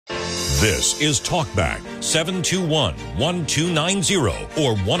This is Talkback 721-1290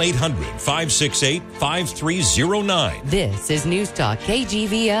 or 1-800-568-5309. This is News Talk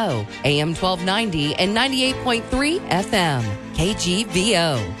KGVO, AM 1290 and 98.3 FM.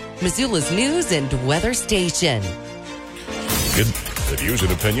 KGVO, Missoula's news and weather station. Good. The views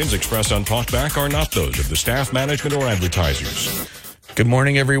and opinions expressed on Talkback are not those of the staff, management, or advertisers. Good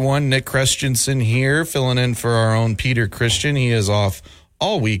morning, everyone. Nick Christensen here, filling in for our own Peter Christian. He is off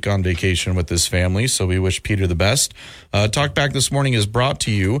all week on vacation with his family, so we wish Peter the best. Talkback this morning is brought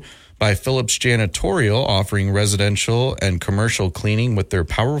to you by Phillips Janitorial, offering residential and commercial cleaning with their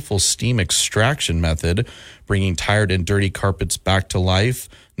powerful steam extraction method, bringing tired and dirty carpets back to life.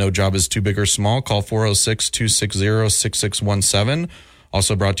 No job is too big or small. Call 406-260-6617.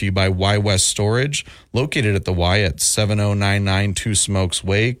 Also brought to you by Y West Storage, located at the Y at 7099 Two Smokes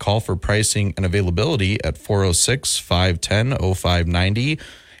Way. Call for pricing and availability at 406-510-0590.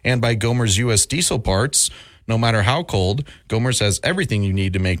 And by Gomer's U.S. Diesel Parts. No matter how cold, Gomer's has everything you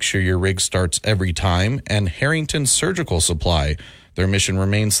need to make sure your rig starts every time. And Harrington Surgical Supply. Their mission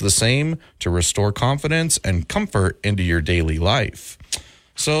remains the same, to restore confidence and comfort into your daily life.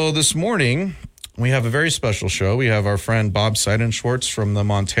 So this morning, we have a very special show. We have our friend Bob Seidenschwarz from the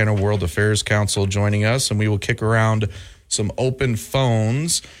Montana World Affairs Council joining us, and we will kick around some open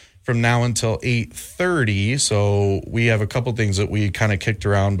phones from now until 8:30. So we have a couple things that we kind of kicked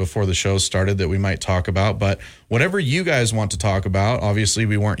around before the show started that we might talk about. But whatever you guys want to talk about, obviously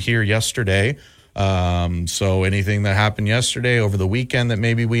we weren't here yesterday. So anything that happened yesterday, over the weekend that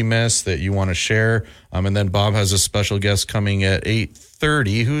maybe we missed that you want to share. And then Bob has a special guest coming at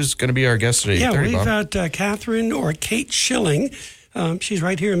 8:30. Who's going to be our guest today? Yeah, we've got Catherine or Kate Schilling. She's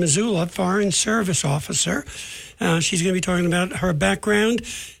right here in Missoula, Foreign Service Officer. She's going to be talking about her background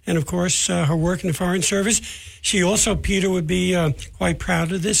and, of course, her work in the Foreign Service. She also, Peter would be quite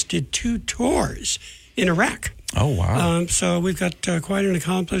proud of this, did 2 tours in Iraq. Oh, wow. So we've got quite an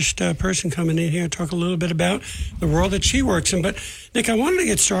accomplished person coming in here to talk a little bit about the world that she works in. But, Nick, I wanted to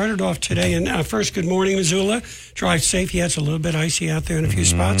get started off today. And first, good morning, Missoula. Drive safe. Yeah, it's a little bit icy out there in a few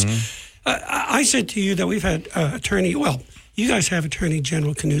spots. I said to you that we've had you guys have Attorney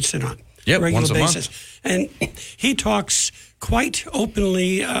General Knudsen on a regular basis. And he talks quite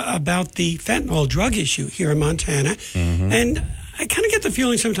openly about the fentanyl drug issue here in Montana. And I kind of get the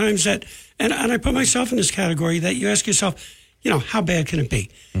feeling sometimes that, and I put myself in this category, that you ask yourself, how bad can it be?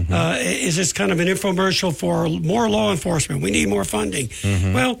 Is this kind of an infomercial for more law enforcement? We need more funding.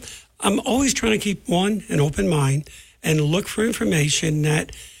 Well, I'm always trying to keep an open mind and look for information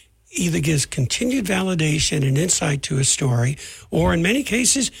that either gives continued validation and insight to a story, or in many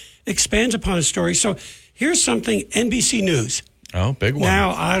cases, expands upon a story. So here's something NBC News. Oh, big one.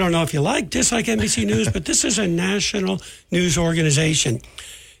 Now, I don't know if you dislike NBC News, but this is a national news organization.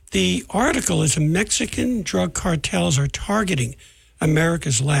 The article is Mexican drug cartels are targeting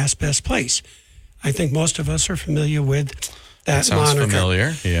America's last best place. I think most of us are familiar with that sounds moniker.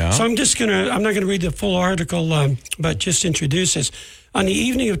 Familiar, yeah. So I'm not going to read the full article, but just introduce this. On the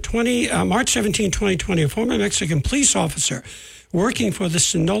evening of March 17, 2020, a former Mexican police officer working for the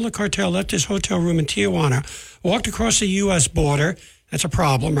Sinaloa cartel left his hotel room in Tijuana, walked across the U.S. border. That's a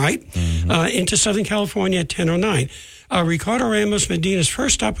problem, right? Into Southern California at 10:09. Ricardo Ramos Medina's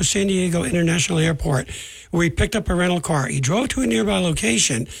first stop was San Diego International Airport, where he picked up a rental car. He drove to a nearby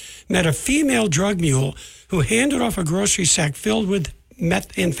location, met a female drug mule who handed off a grocery sack filled with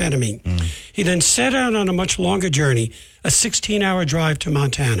methamphetamine. He then set out on a much longer journey, a 16-hour drive to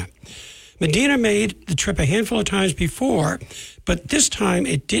Montana. Medina made the trip a handful of times before, but this time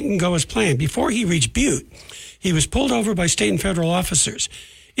it didn't go as planned. Before he reached Butte, he was pulled over by state and federal officers.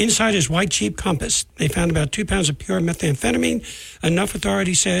 Inside his white Jeep Compass, they found about 2 pounds of pure methamphetamine, enough,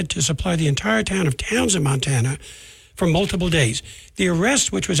 authorities said, to supply the entire town of Townsend, Montana, for multiple days. The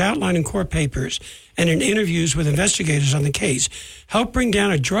arrest, which was outlined in court papers and in interviews with investigators on the case, helped bring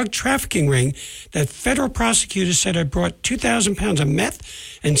down a drug trafficking ring that federal prosecutors said had brought 2,000 pounds of meth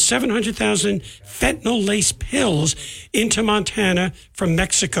and 700,000 fentanyl-laced pills into Montana from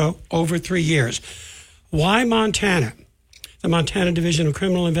Mexico over 3 years. Why Montana? The Montana Division of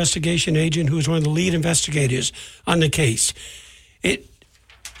Criminal Investigation agent, who was one of the lead investigators on the case.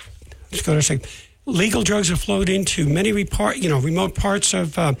 Let's go to a second. Legal drugs have flowed into many remote parts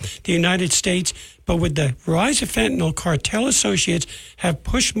of the United States, but with the rise of fentanyl, cartel associates have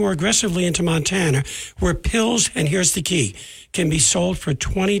pushed more aggressively into Montana, where pills, and here's the key, can be sold for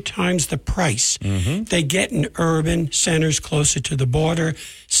 20 times the price they get in urban centers closer to the border,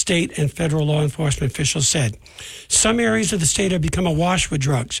 state and federal law enforcement officials said. Some areas of the state have become awash with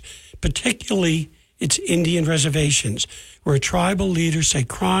drugs, particularly its Indian reservations, where tribal leaders say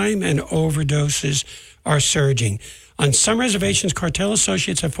crime and overdoses are surging. On some reservations, cartel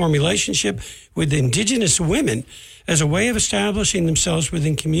associates have formed relationship with indigenous women as a way of establishing themselves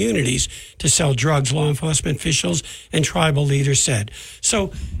within communities to sell drugs, law enforcement officials and tribal leaders said.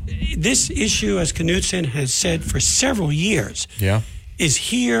 So this issue, as Knudsen has said for several years, is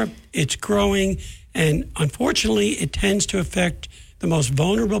here, it's growing, and unfortunately it tends to affect the most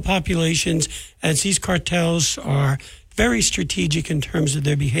vulnerable populations, as these cartels are very strategic in terms of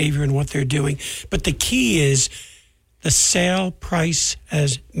their behavior and what they're doing. But the key is the sale price,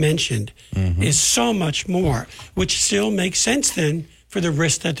 as mentioned, is so much more, which still makes sense then for the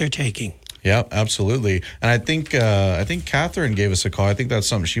risk that they're taking. Yeah, absolutely. And I think Catherine gave us a call. I think that's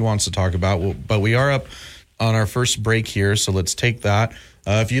something she wants to talk about. But we are up on our first break here, so let's take that.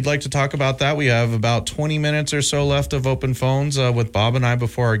 If you'd like to talk about that, we have about 20 minutes or so left of open phones with Bob and I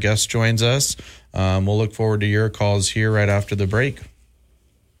before our guest joins us. We'll look forward to your calls here right after the break.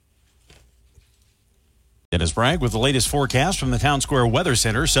 Dennis Bragg with the latest forecast from the Town Square Weather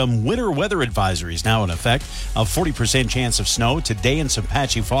Center. Some winter weather advisories now in effect. A 40% chance of snow today and some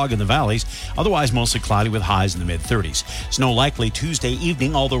patchy fog in the valleys. Otherwise, mostly cloudy with highs in the mid-30s. Snow likely Tuesday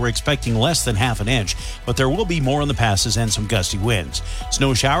evening, although we're expecting less than half an inch. But there will be more on the passes and some gusty winds.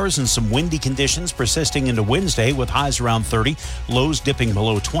 Snow showers and some windy conditions persisting into Wednesday with highs around 30, lows dipping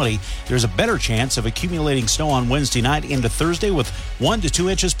below 20. There's a better chance of accumulating snow on Wednesday night into Thursday with 1 to 2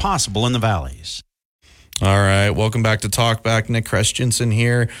 inches possible in the valleys. All right, welcome back to Talk Back. Nick Christensen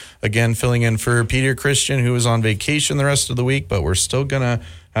here, again filling in for Peter Christian, who is on vacation the rest of the week, but we're still going to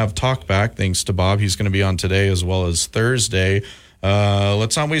have Talk Back thanks to Bob. He's going to be on today as well as Thursday.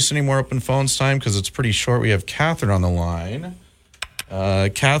 Let's not waste any more open phones time because it's pretty short. We have Catherine on the line.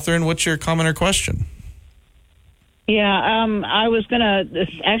 Catherine, what's your comment or question? Yeah, I was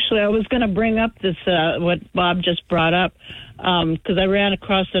gonna bring up this what Bob just brought up because I ran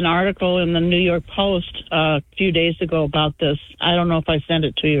across an article in the New York Post a few days ago about this. I don't know if I sent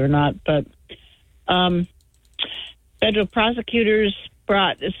it to you or not, but federal prosecutors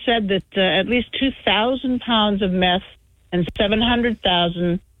said that at least 2,000 pounds of meth and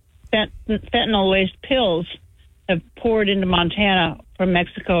 700,000 fentanyl-laced pills have poured into Montana from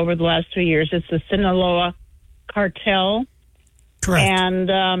Mexico over the last 3 years. It's the Sinaloa cartel. Correct.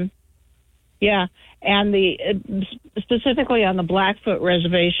 And and specifically on the Blackfeet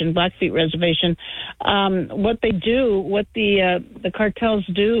Reservation, what the cartels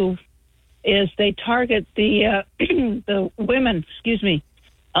do is they target the the women,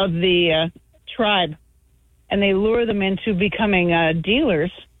 of the tribe, and they lure them into becoming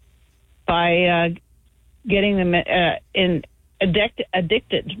dealers by getting them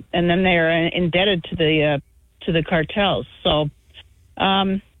addicted, and then they are indebted to the cartels. So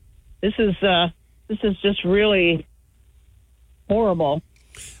this is just really horrible.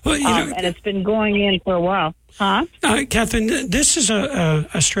 Well, and it's been going in for a while. Catherine, this is a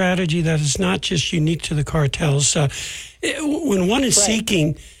strategy that is not just unique to the cartels. When one is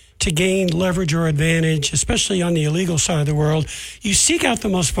seeking to gain leverage or advantage, especially on the illegal side of the world, you seek out the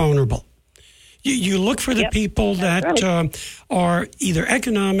most vulnerable. You look for the people that are either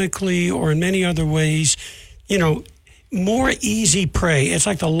economically or in many other ways, more easy prey. It's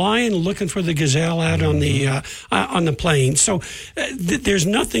like the lion looking for the gazelle out on the plain. So there's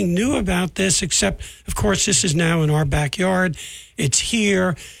nothing new about this, except, of course, this is now in our backyard. It's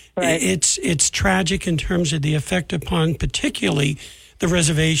here. Right. It's tragic in terms of the effect upon particularly the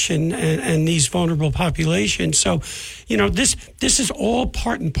reservation and these vulnerable populations. So, this is all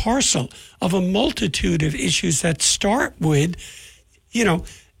part and parcel of a multitude of issues that start with,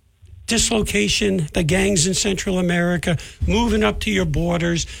 dislocation, the gangs in Central America, moving up to your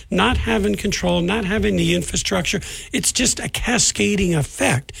borders, not having control, not having the infrastructure. It's just a cascading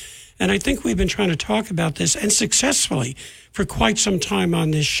effect. And I think we've been trying to talk about this, and successfully, for quite some time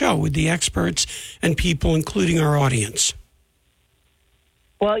on this show with the experts and people, including our audience.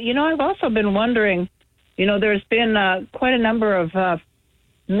 Well, I've also been wondering, there's been quite a number of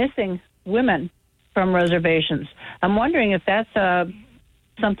missing women from reservations. I'm wondering if that's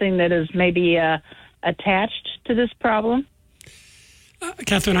something that is maybe attached to this problem.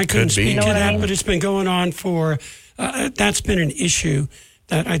 Catherine, I couldn't speak to that, but it's been going on for, that's been an issue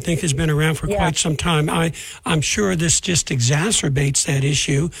that I think has been around for quite some time. I'm sure this just exacerbates that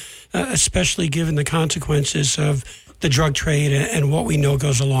issue, especially given the consequences of the drug trade and what we know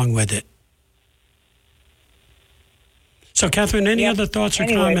goes along with it. So, Catherine, any other thoughts or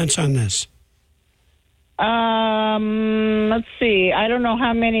comments on this? Let's see. I don't know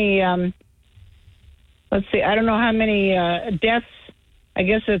how many. I don't know how many deaths. I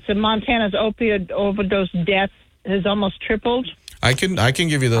guess it's Montana's opioid overdose deaths has almost tripled. I can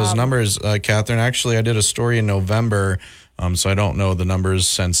give you those numbers, Catherine. Actually, I did a story in November, so I don't know the numbers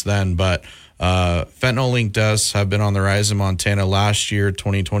since then. But fentanyl-linked deaths have been on the rise in Montana. Last year,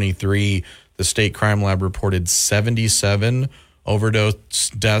 2023, the state crime lab reported 77 overdose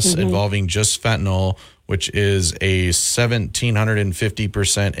deaths involving just fentanyl, which is a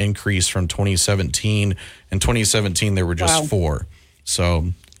 1,750% increase from 2017. In 2017, there were just 4.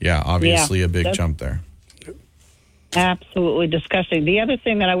 So, yeah, obviously a big jump there. Absolutely disgusting. The other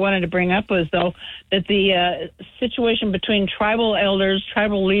thing that I wanted to bring up was, though, that the situation between tribal elders,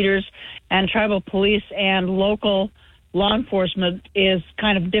 tribal leaders, and tribal police and local law enforcement is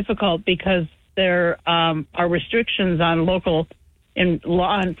kind of difficult because there are restrictions on local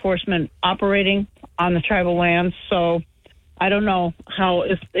law enforcement operating on the tribal lands. So I don't know how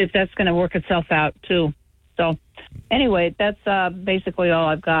if that's going to work itself out, too. So anyway, that's basically all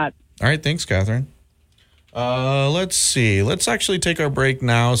I've got. All right. Thanks, Catherine. Let's see. Let's actually take our break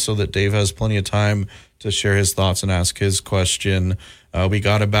now so that Dave has plenty of time to share his thoughts and ask his question. We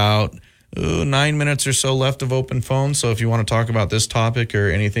got about 9 minutes or so left of open phone. So if you want to talk about this topic or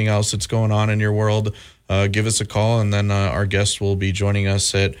anything else that's going on in your world, give us a call, and then our guest will be joining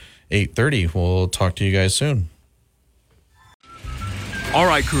us at 8:30. We'll talk to you guys soon. All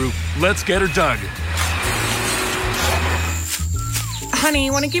right, crew, let's get her dug. Honey,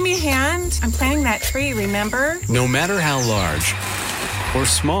 you want to give me a hand? I'm planting that tree, remember? No matter how large or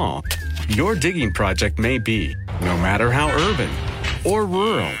small your digging project may be, no matter how urban or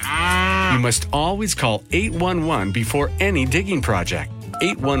rural, you must always call 811 before any digging project.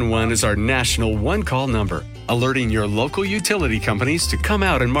 811 is our national one-call number, alerting your local utility companies to come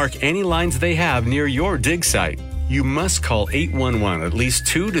out and mark any lines they have near your dig site. You must call 811 at least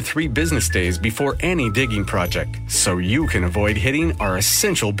 2 to 3 business days before any digging project, so you can avoid hitting our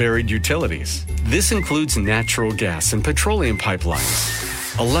essential buried utilities. This includes natural gas and petroleum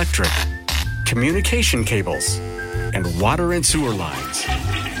pipelines, electric, communication cables, and water and sewer lines.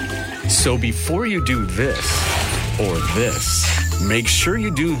 So before you do this or this, make sure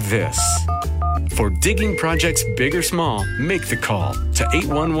you do this. For digging projects big or small, make the call to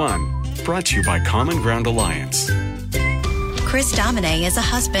 811. Brought to you by Common Ground Alliance. Chris Domine is a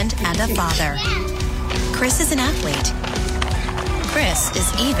husband and a father. Chris is an athlete. Chris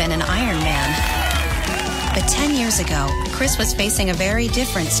is even an Ironman. But 10 years ago, Chris was facing a very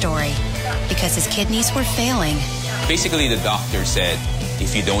different story because his kidneys were failing. Basically, the doctor said,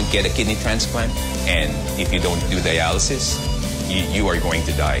 if you don't get a kidney transplant and if you don't do dialysis, you are going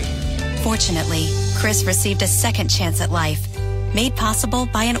to die. Fortunately, Chris received a second chance at life, made possible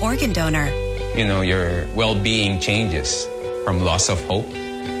by an organ donor. You know, your well-being changes from loss of hope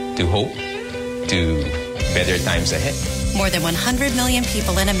to better times ahead. More than 100 million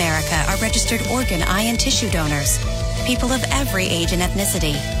people in America are registered organ, eye, and tissue donors. People of every age and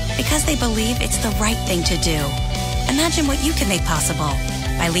ethnicity, because they believe it's the right thing to do. Imagine what you can make possible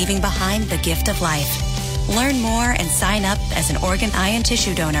by leaving behind the gift of life. Learn more and sign up as an organ, eye, and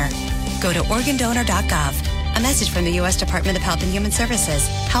tissue donor. Go to organdonor.gov. A message from the U.S. Department of Health and Human Services,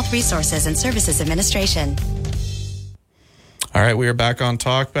 Health Resources and Services Administration. All right, we are back on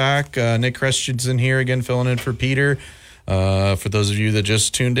Talkback. Nick Christensen here again, filling in for Peter. For those of you that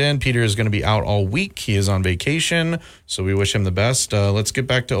just tuned in, Peter is going to be out all week. He is on vacation, so we wish him the best. Let's get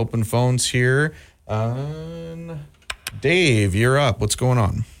back to open phones here. Dave, you're up. What's going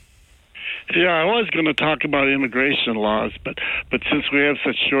on? Yeah, I was going to talk about immigration laws, but since we have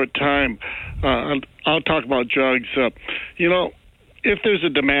such short time, I'll talk about drugs. You know, if there's a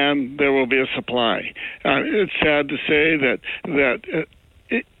demand, there will be a supply. It's sad to say that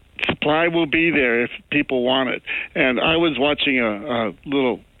supply will be there if people want it. And I was watching a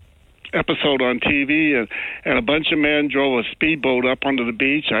little episode on TV, and a bunch of men drove a speedboat up onto the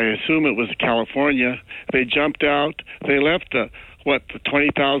beach. I assume it was California. They jumped out. They left the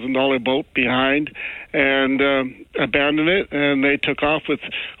 $20,000 boat behind and abandoned it, and they took off with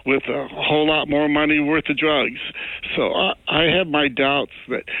a whole lot more money worth of drugs. So I have my doubts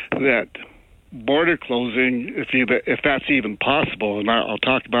that border closing, if that's even possible, and I'll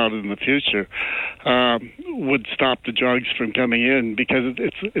talk about it in the future, would stop the drugs from coming in, because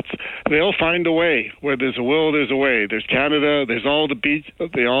they'll find a way. Where there's a will, there's a way. There's Canada, there's all the beach,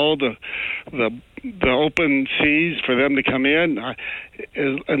 the open seas for them to come in.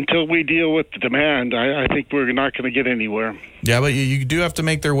 Until we deal with the demand, I think we're not going to get anywhere. Yeah, but you do have to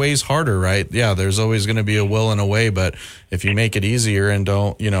make their ways harder, right? Yeah, there's always going to be a will and a way, but if you make it easier and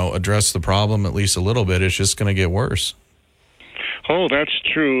don't, address the problem at least a little bit, it's just going to get worse. Oh, that's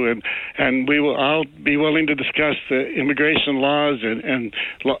true, and I'll be willing to discuss the immigration laws and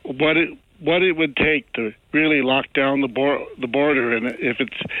what it would take to really lock down the border, and if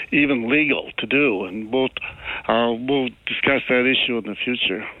it's even legal to do. And we'll discuss that issue in the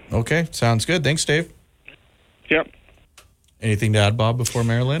future. Okay, sounds good. Thanks, Dave. Yep. Anything to add, Bob, before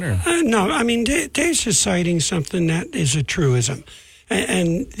Marilyn? Or? No, I mean, Dave's just citing something that is a truism.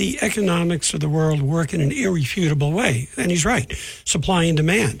 And the economics of the world work in an irrefutable way. And he's right, supply and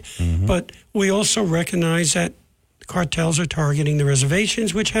demand. Mm-hmm. But we also recognize that cartels are targeting the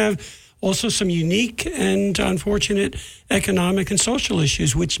reservations, which have also some unique and unfortunate economic and social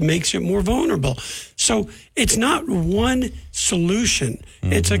issues, which makes it more vulnerable. So it's not one solution.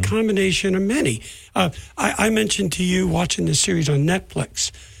 Mm-hmm. It's a combination of many. I mentioned to you watching this series on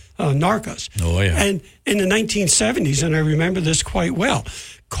Netflix, Narcos. Oh, yeah. And in the 1970s, and I remember this quite well,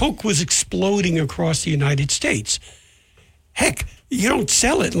 coke was exploding across the United States. Heck, you don't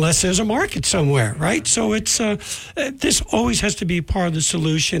sell it unless there's a market somewhere, right? So it's this always has to be part of the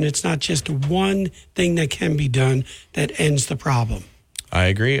solution. It's not just one thing that can be done that ends the problem. I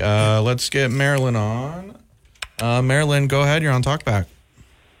agree. Let's get Marilyn on. Marilyn, go ahead. You're on Talkback.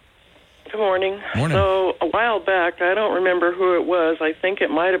 Good morning. Morning. So a while back, I don't remember who it was. I think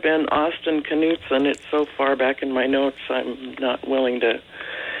it might have been Austin Knudsen. It's so far back in my notes, I'm not willing to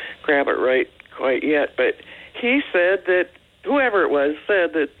grab it right quite yet. But he said that, whoever it was,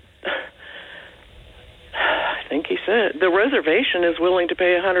 said that, I think he said, the reservation is willing to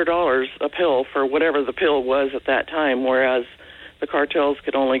pay $100 a pill for whatever the pill was at that time, whereas the cartels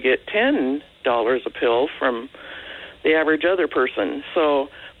could only get $10 a pill from the average other person. So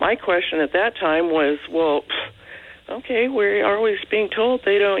my question at that time was, well, okay, we're always being told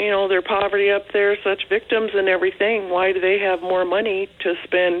they don't, their poverty up there, such victims and everything. Why do they have more money to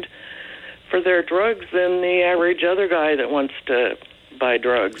spend for their drugs than the average other guy that wants to buy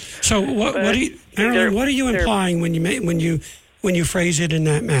drugs? So what are you, Marilyn, what are you implying when you phrase it in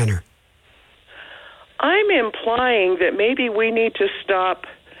that manner? I'm implying that maybe we need to stop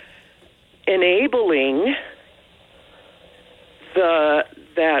enabling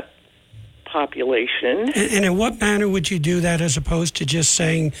that population. And in what manner would you do that, as opposed to just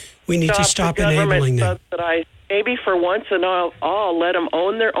saying we need to stop enabling them? Maybe for once and all, let them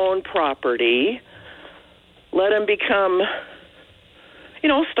own their own property. Let them become,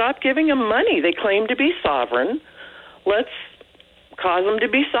 stop giving them money. They claim to be sovereign. Let's cause them to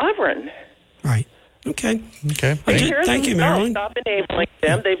be sovereign. Right. Okay. Thank you, Marilyn. Stop enabling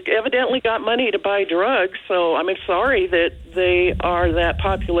them. They've evidently got money to buy drugs, so I'm sorry that they are that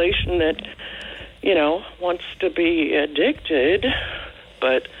population that, wants to be addicted,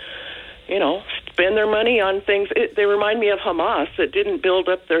 but, spend their money on things. They remind me of Hamas that didn't build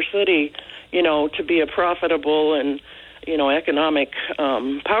up their city, to be a profitable and, economic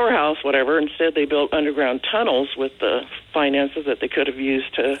powerhouse, whatever. Instead, they built underground tunnels with the finances that they could have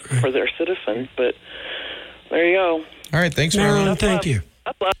used for their citizens. But there you go. All right, thanks, Marilyn. Thank you.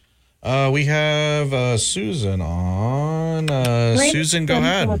 We have Susan on. Susan, go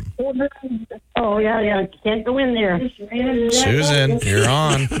ahead. Oh, yeah. Can't go in there. Susan, you're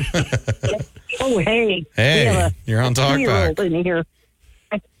on. Oh, hey. Hey, you're on Talkback. In here.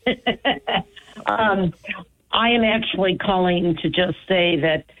 I am actually calling to just say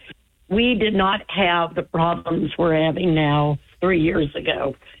that we did not have the problems we're having now 3 years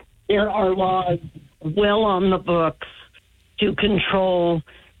ago. There are laws well on the books to control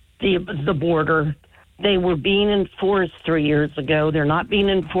the border. They were being enforced 3 years ago. They're not being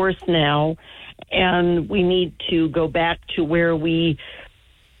enforced now. And we need to go back to where we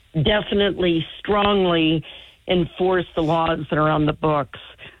definitely, strongly enforce the laws that are on the books.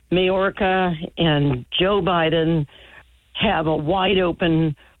 Mayorkas and Joe Biden have a wide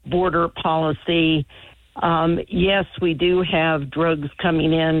open border policy. Yes, we do have drugs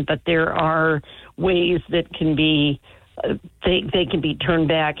coming in, but there are ways that can be they can be turned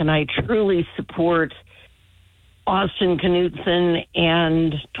back. And I truly support Austin Knudsen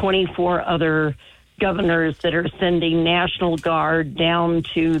and 24 other governors that are sending National Guard down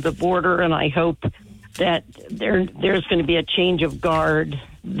to the border, and I hope that there's going to be a change of guard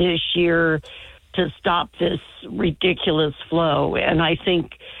this year to stop this ridiculous flow. And I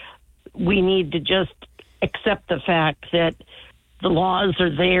think we need to just accept the fact that the laws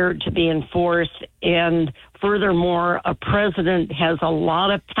are there to be enforced. And furthermore, a president has a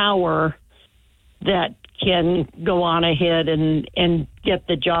lot of power that can go on ahead and get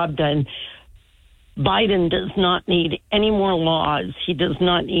the job done. Biden does not need any more laws. He does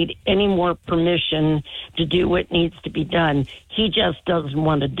not need any more permission to do what needs to be done. He just doesn't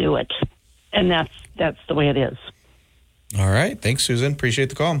want to do it. And that's the way it is. All right. Thanks, Susan. Appreciate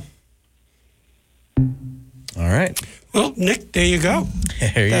the call. All right. Well, Nick, there you go.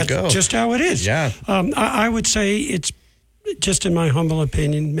 There you go. That's just how it is. Yeah. I would say it's, just in my humble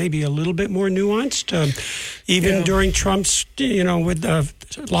opinion, maybe a little bit more nuanced. Even during Trump's,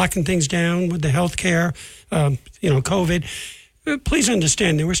 with locking things down with the health care, COVID, please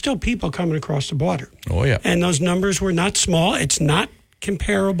understand there were still people coming across the border. Oh, yeah. And those numbers were not small. It's not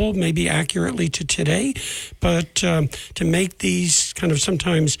comparable, maybe accurately to today, but to make these kind of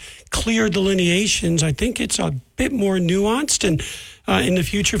sometimes clear delineations, I think it's a bit more nuanced. And in the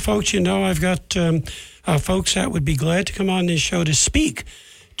future, folks, I've got folks that would be glad to come on this show to speak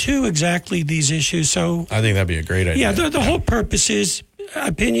to exactly these issues. So I think that'd be a great idea. Yeah, the whole purpose is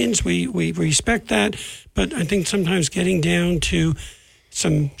opinions. We respect that, but I think sometimes getting down to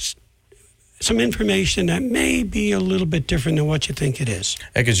some information that may be a little bit different than what you think it is.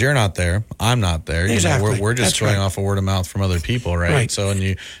 Because you're not there, I'm not there. Exactly. We're just That's going right. off of word of mouth from other people, right? So, and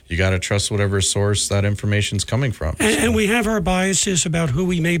you got to trust whatever source that information's coming from. And we have our biases about who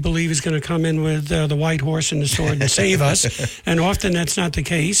we may believe is going to come in with the white horse and the sword and save us. And often that's not the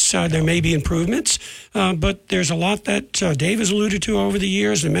case. There may be improvements, but there's a lot that Dave has alluded to over the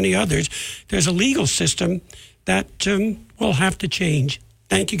years and many others. There's a legal system that will have to change.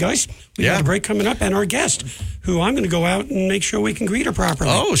 Thank you, guys. We got a break coming up, and our guest, who I'm going to go out and make sure we can greet her properly.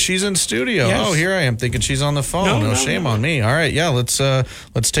 Oh, she's in studio. Yes. Oh, here I am thinking she's on the phone. No, shame on me. All right,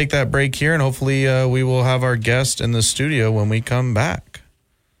 let's take that break here, and hopefully we will have our guest in the studio when we come back.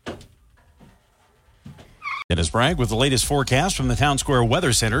 Dennis Bragg with the latest forecast from the Town Square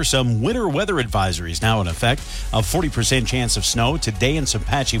Weather Center. Some winter weather advisories now in effect. A 40% chance of snow today and some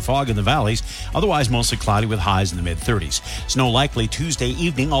patchy fog in the valleys. Otherwise, mostly cloudy with highs in the mid-30s. Snow likely Tuesday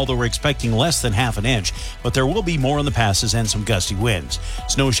evening, although we're expecting less than half an inch. But there will be more in the passes and some gusty winds.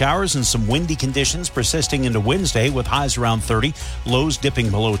 Snow showers and some windy conditions persisting into Wednesday with highs around 30, lows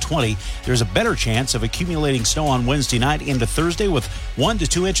dipping below 20. There's a better chance of accumulating snow on Wednesday night into Thursday with 1 to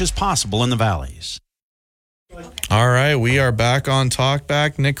 2 inches possible in the valleys. All right, we are back on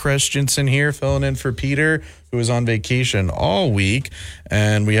Talkback. Nick Christensen here, filling in for Peter, who is on vacation all week.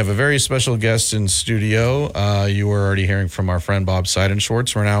 And we have a very special guest in studio. You were already hearing from our friend Bob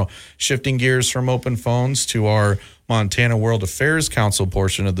Seidenschwarz. We're now shifting gears from open phones to our Montana World Affairs Council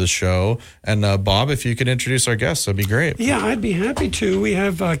portion of the show. And Bob, if you could introduce our guests, that'd be great. Yeah, I'd be happy to. We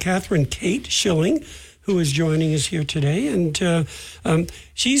have Kate Schilling, who is joining us here today. And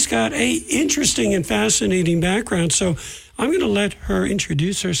she's got a interesting and fascinating background. So I'm going to let her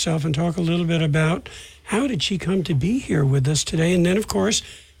introduce herself and talk a little bit about how did she come to be here with us today. And then, of course,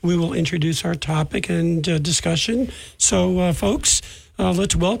 we will introduce our topic and discussion. So, folks,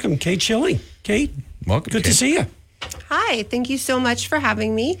 let's welcome Kate Schilling. Kate, welcome. Good to see you. Hi, thank you so much for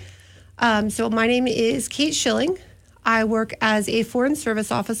having me. So my name is Kate Schilling. I work as a Foreign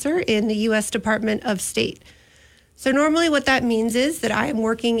Service Officer in the U.S. Department of State. So normally what that means is that I am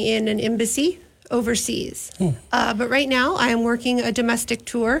working in an embassy overseas. But right now I am working a domestic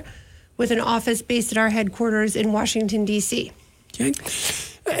tour with an office based at our headquarters in Washington, D.C. Okay.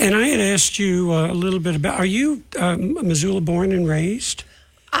 And I had asked you a little bit about, are you Missoula born and raised?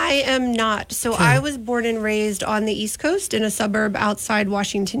 I am not. So I was born and raised on the East Coast in a suburb outside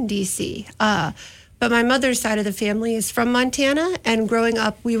Washington, D.C. But my mother's side of the family is from Montana, and growing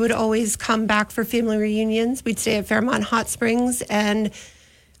up, we would always come back for family reunions. We'd stay at Fairmont Hot Springs, and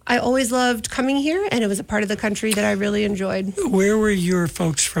I always loved coming here, and it was a part of the country that I really enjoyed. Where were your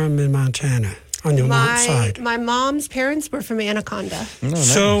folks from in Montana on your mom's side? My mom's parents were from Anaconda. Oh,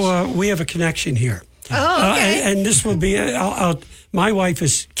 nice. So we have a connection here. Oh, okay. And this will be, my wife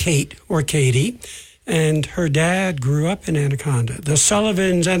is Kate, or Katie, and her dad grew up in Anaconda, the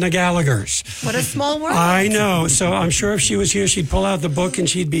Sullivans and the Gallaghers. What a small world. I know. So I'm sure if she was here, she'd pull out the book and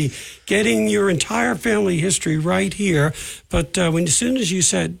she'd be getting your entire family history right here. But as soon as you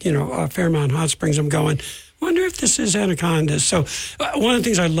said, Fairmont Hot Springs, I'm going, wonder if this is Anaconda. So one of the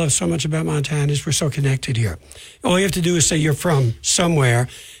things I love so much about Montana is we're so connected here. All you have to do is say you're from somewhere,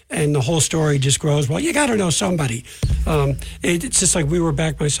 and the whole story just grows. Well, you got to know somebody. It's just like we were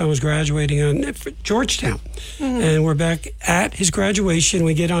back, my son was graduating on Georgetown. Mm-hmm. And we're back at his graduation.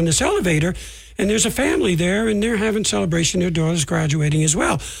 We get on this elevator, and there's a family there, and they're having celebration. Their daughter's graduating as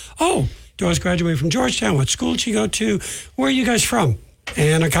well. Oh, daughter's graduating from Georgetown. What school did she go to? Where are you guys from?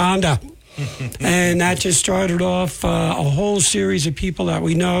 Anaconda. And that just started off a whole series of people that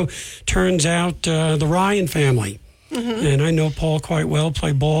we know. Turns out the Ryan family. Mm-hmm. And I know Paul quite well,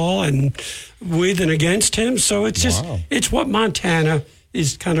 play ball and with and against him. So it's just, it's what Montana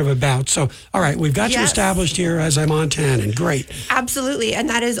is kind of about. So, all right, we've got you established here as a Montanan. Great. Absolutely. And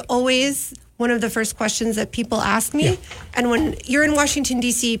that is always one of the first questions that people ask me. Yeah. And when you're in Washington,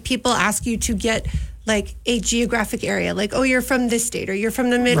 D.C., people ask you to get like a geographic area, like, oh, you're from this state, or you're from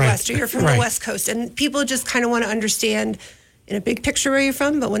the Midwest, or you're from the West Coast. And people just kind of want to understand in a big picture where you're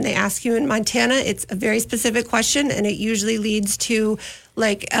from. But when they ask you in Montana, it's a very specific question, and it usually leads to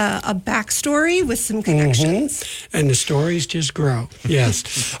like a backstory with some connections. And the stories just grow.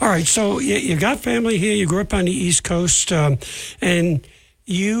 Yes. All right. So you got family here. You grew up on the East Coast, and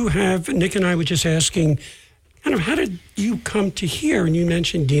you have, Nick and I were just asking, kind of how did you come to here? And you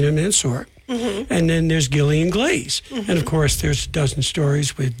mentioned Dina Mansour. And then there's Gillian Glaze. And of course, there's a dozen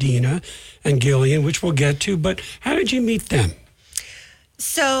stories with Dina and Gillian, which we'll get to. But how did you meet them?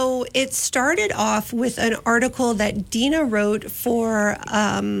 So it started off with an article that Dina wrote for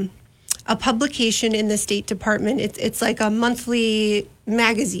a publication in the State Department. It's like a monthly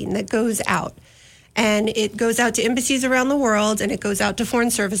magazine that goes out. And it goes out to embassies around the world, and it goes out to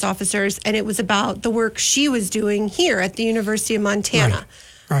Foreign Service officers. And it was about the work she was doing here at the University of Montana.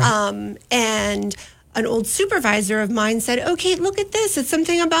 Right. And an old supervisor of mine said, okay, look at this. It's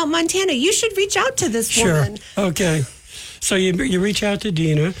something about Montana. You should reach out to this woman. Okay. So you reach out to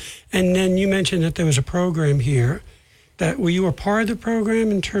Dina, and then you mentioned that there was a program here. Were you a part of the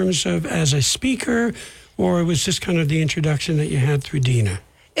program in terms of as a speaker, or was this kind of the introduction that you had through Dina?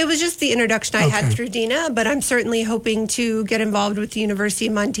 It was just the introduction I had through Dina, but I'm certainly hoping to get involved with the University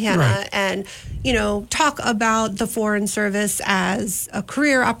of Montana and, talk about the Foreign Service as a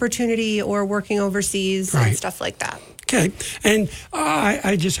career opportunity or working overseas and stuff like that. Okay. And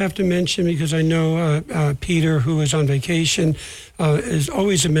I just have to mention, because I know Peter, who is on vacation, is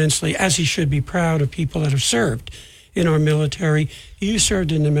always immensely, as he should be, proud of people that have served in our military. You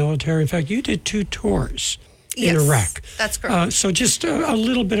served in the military. In fact, you did 2 tours. In Iraq. That's correct. So just a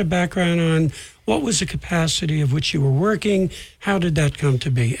little bit of background on what was the capacity of which you were working, how did that come to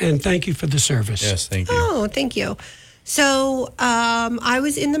be? And thank you for the service. Yes, thank you. Oh, thank you. So I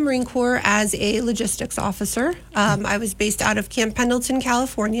was in the Marine Corps as a logistics officer. I was based out of Camp Pendleton,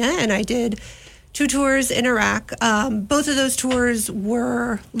 California, and I did 2 tours in Iraq. Both of those tours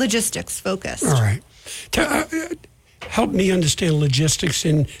were logistics focused. All right. Help me understand logistics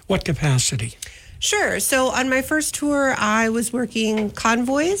in what capacity? Sure. So on my first tour, I was working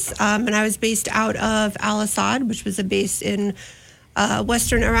convoys, and I was based out of Al-Assad, which was a base in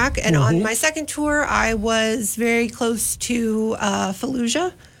western Iraq. And on my second tour, I was very close to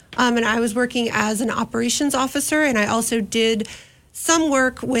Fallujah, and I was working as an operations officer, and I also did some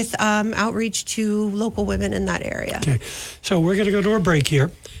work with outreach to local women in that area. Okay. So we're going to go to a break here,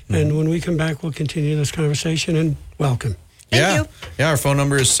 and when we come back, we'll continue this conversation, and welcome. Thank you. Yeah, our phone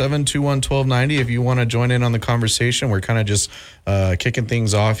number is 721-1290 if you want to join in on the conversation. We're kind of just kicking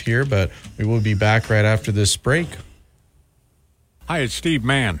things off here, but we will be back right after this break. Hi, it's Steve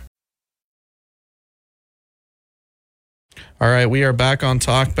Mann. All right, we are back on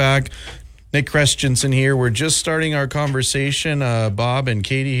Talkback. Nick Christensen here. We're just starting our conversation. Bob and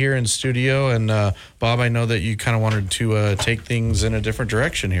Katie here in studio. And Bob, I know that you kind of wanted to take things in a different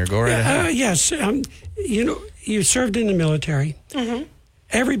direction here. Go right ahead. Yes. You served in the military.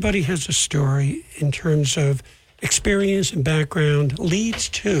 Everybody has a story in terms of experience and background leads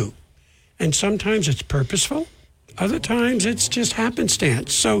to. And sometimes it's purposeful. Other times it's just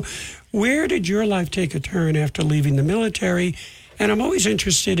happenstance. So where did your life take a turn after leaving the military? And I'm always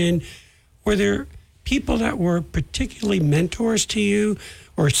interested in, were there people that were particularly mentors to you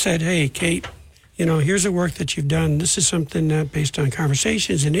or said, hey, Kate, here's the work that you've done. This is something that, based on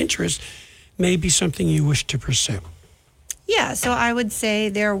conversations and interests, may be something you wish to pursue? Yeah, so I would say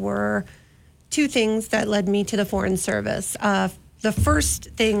there were 2 things that led me to the Foreign Service. The first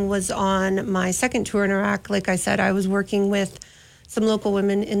thing was on my second tour in Iraq. Like I said, I was working with some local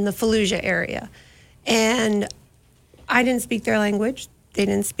women in the Fallujah area. And I didn't speak their language. They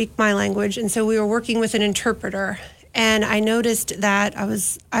didn't speak my language. And so we were working with an interpreter. And I noticed that I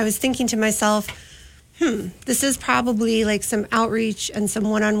was thinking to myself, this is probably like some outreach and some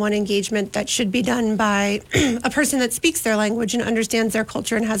one-on-one engagement that should be done by a person that speaks their language and understands their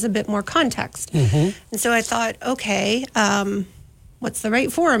culture and has a bit more context. And so I thought, okay, what's the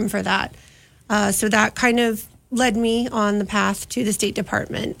right forum for that? So that kind of led me on the path to the State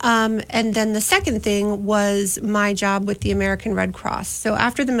Department. And then the second thing was my job with the American Red Cross. So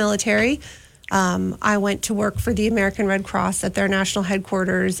after the military, I went to work for the American Red Cross at their national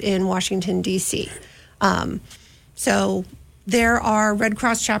headquarters in Washington, D.C. So there are Red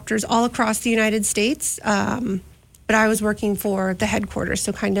Cross chapters all across the United States, but I was working for the headquarters,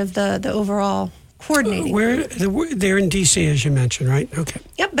 so kind of the overall coordinating. They're in D.C., as you mentioned, right? Okay.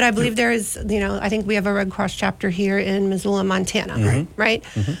 Yep, but I believe there is, I think we have a Red Cross chapter here in Missoula, Montana, right?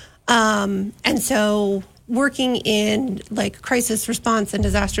 And so working in like crisis response and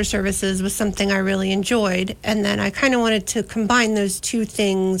disaster services was something I really enjoyed. And then I kind of wanted to combine those two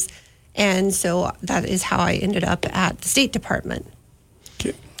things. And so that is how I ended up at the State Department.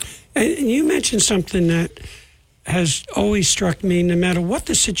 Okay. And you mentioned something that has always struck me, no matter what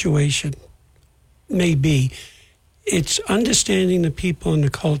the situation may be, it's understanding the people and the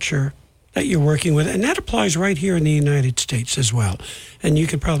culture that you're working with. And that applies right here in the United States as well. And you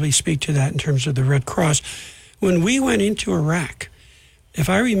could probably speak to that in terms of the Red Cross. When we went into Iraq, if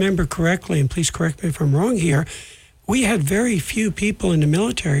I remember correctly, and please correct me if I'm wrong here, we had very few people in the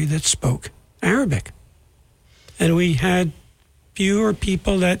military that spoke Arabic. And we had fewer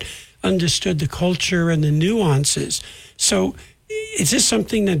people that understood the culture and the nuances. So is this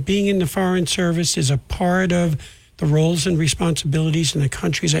something that being in the Foreign Service is a part of the roles and responsibilities in the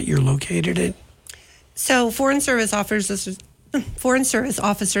countries that you're located in? So foreign service officers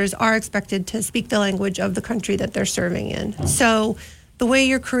are expected to speak the language of the country that they're serving in. So the way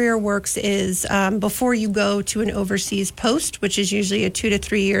your career works is before you go to an overseas post, which is usually a 2 to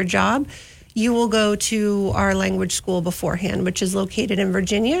 3 year job, you will go to our language school beforehand, which is located in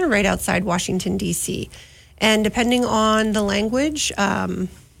Virginia, right outside Washington, D.C. And depending on the language,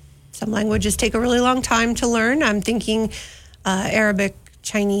 some languages take a really long time to learn. I'm thinking Arabic,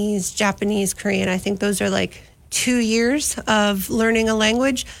 Chinese, Japanese, Korean. I think those are like 2 years of learning a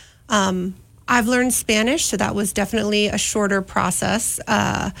language. I've learned Spanish, so that was definitely a shorter process.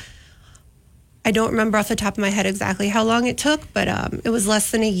 I don't remember off the top of my head exactly how long it took, but it was less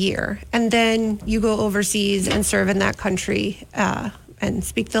than a year. And then you go overseas and serve in that country and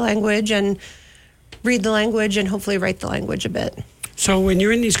speak the language and read the language and hopefully write the language a bit. So when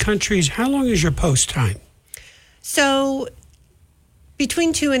you're in these countries, how long is your post time? So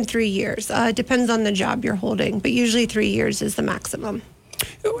between 2 and 3 years. It depends on the job you're holding, but usually 3 years is the maximum.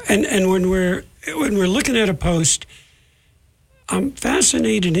 And when we're looking at a post, I'm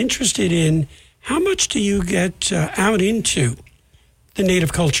fascinated, interested in how much do you get out into the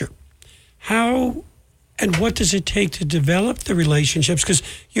Native culture? How and what does it take to develop the relationships? Because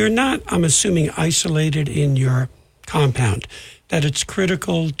you're not, I'm assuming, isolated in your compound, that it's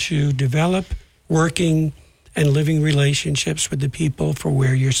critical to develop working and living relationships with the people for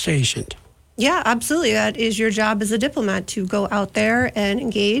where you're stationed. Yeah, absolutely. That is your job as a diplomat, to go out there and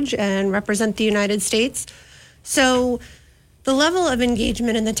engage and represent the United States. So the level of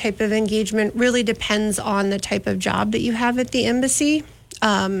engagement and the type of engagement really depends on the type of job that you have at the embassy.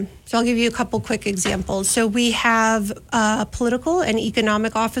 So I'll give you a couple quick examples. So we have political and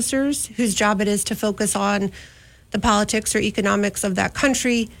economic officers whose job it is to focus on the politics or economics of that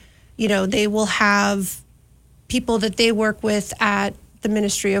country. You know, they will have people that they work with at the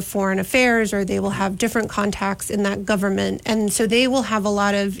Ministry of Foreign Affairs, or they will have different contacts in that government. And so they will have a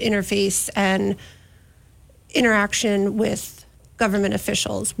lot of interface and interaction with government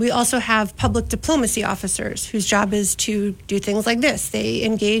officials. We also have public diplomacy officers whose job is to do things like this. They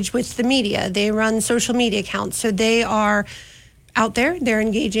engage with the media. They run social media accounts. So they are out there. They're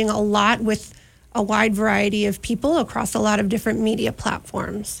engaging a lot with a wide variety of people across a lot of different media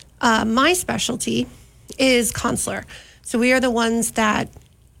platforms. My specialty is consular. So we are the ones that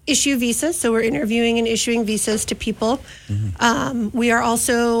issue visas. So we're interviewing and issuing visas to people. Mm-hmm. We are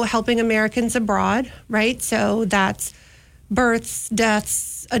also helping Americans abroad, right? So that's births,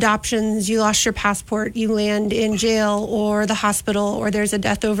 deaths, adoptions. You lost your passport, you land in jail or the hospital, or there's a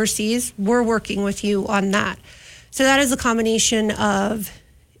death overseas. We're working with you on that. So that is a combination of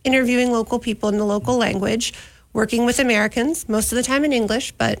interviewing local people in the local language, working with Americans, most of the time in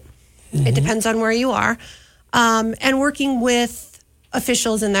English, but it depends on where you are, and working with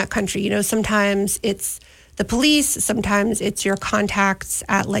officials in that country. You know, sometimes it's the police, sometimes it's your contacts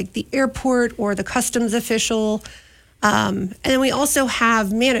at like the airport or the customs official. And then we also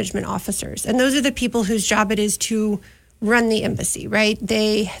have management officers, and those are the people whose job it is to run the embassy, right?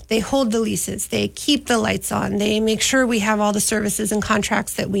 They hold the leases, they keep the lights on, they make sure we have all the services and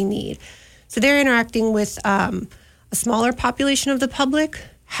contracts that we need. So they're interacting with a smaller population of the public.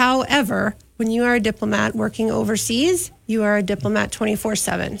 However, when you are a diplomat working overseas, you are a diplomat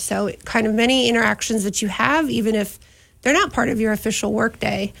 24/7. So kind of many interactions that you have, even if they're not part of your official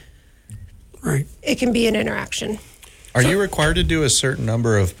workday, right? It can be an interaction. Are you required to do a certain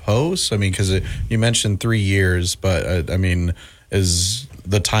number of posts? I mean, because you mentioned 3 years, but I mean, is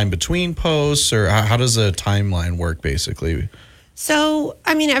the time between posts, or how does a timeline work basically? So,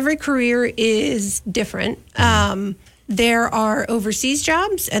 I mean, every career is different. There are overseas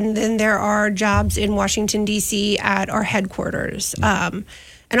jobs, and then there are jobs in Washington, D.C. at our headquarters.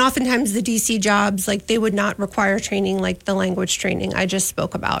 And oftentimes the DC jobs, like they would not require training like the language training I just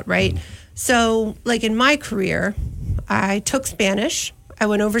spoke about, right? So like in my career, I took Spanish. I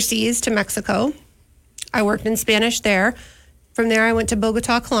went overseas to Mexico. I worked in Spanish there. From there, I went to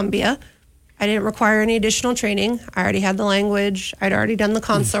Bogota, Colombia. I didn't require any additional training. I already had the language. I'd already done the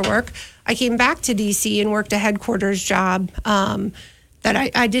consular work. I came back to DC and worked a headquarters job that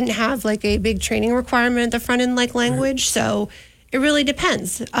I didn't have like a big training requirement at the front end like language. So it really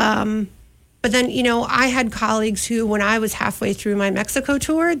depends. But then, you know, I had colleagues who, when I was halfway through my Mexico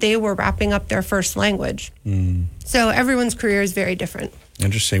tour, they were wrapping up their first language. So everyone's career is very different.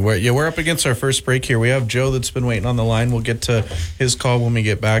 Interesting. We're up against our first break here. We have Joe that's been waiting on the line. We'll get to his call when we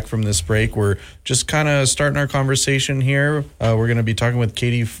get back from this break. We're just kind of starting our conversation here. We're going to be talking with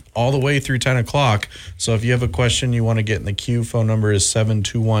Katie all the way through 10 o'clock. So if you have a question you want to get in the queue, phone number is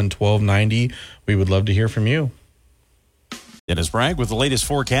 721-1290. We would love to hear from you. Dennis Bragg with the latest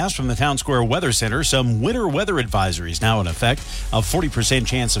forecast from the Town Square Weather Center. Some winter weather advisories now in effect. A 40%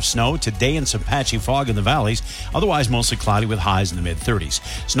 chance of snow today and some patchy fog in the valleys. Otherwise, mostly cloudy with highs in the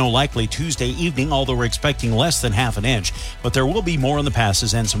mid-30s. Snow likely Tuesday evening, although we're expecting less than half an inch. But there will be more on the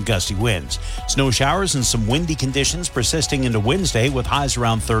passes and some gusty winds. Snow showers and some windy conditions persisting into Wednesday with highs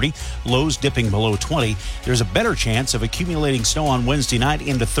around 30, lows dipping below 20. There's a better chance of accumulating snow on Wednesday night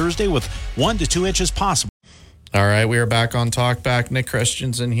into Thursday with 1 to 2 inches possible. All right, we are back on Talk Back. Nick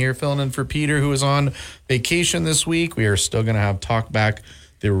Christensen here, filling in for Peter, who is on vacation this week. We are still going to have Talk Back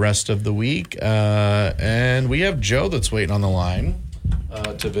the rest of the week. And we have Joe that's waiting on the line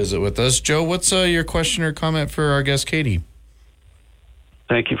to visit with us. Joe, what's your question or comment for our guest, Katie?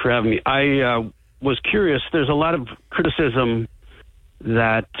 Thank you for having me. I was curious. There's a lot of criticism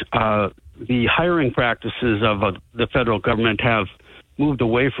that the hiring practices of the federal government have moved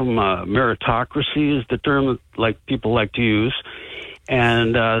away from meritocracy is the term like people like to use.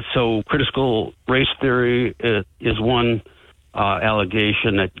 And so critical race theory is one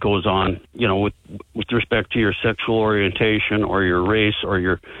allegation that goes on, you know, with respect to your sexual orientation or your race or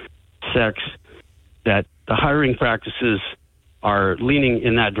your sex, that the hiring practices are leaning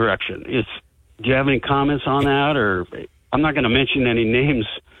in that direction. Do you have any comments on that? Or I'm not going to mention any names.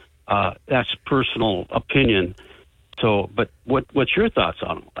 That's personal opinion. So, but what's your thoughts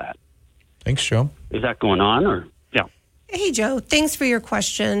on all that? Thanks, Joe. Is that going on, or yeah? Hey, Joe. Thanks for your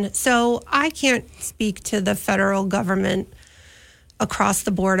question. So I can't speak to the federal government across the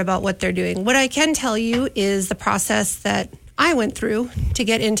board about what they're doing. What I can tell you is the process that I went through to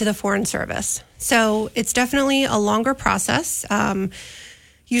get into the Foreign Service. So it's definitely a longer process.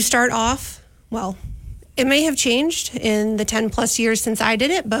 You start off, well, it may have changed in the 10 plus years since I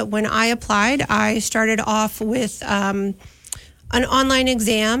did it, but when I applied, I started off with an online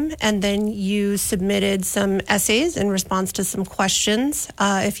exam, and then you submitted some essays in response to some questions.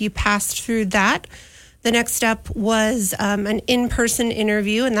 If you passed through that, the next step was an in-person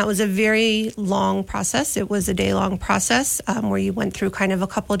interview, and that was a very long process. It was a day-long process where you went through kind of a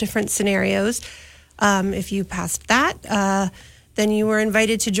couple different scenarios. If you passed that, then you were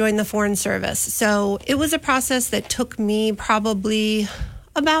invited to join the Foreign Service. So it was a process that took me probably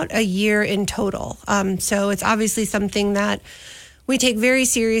about a year in total. So it's obviously something that we take very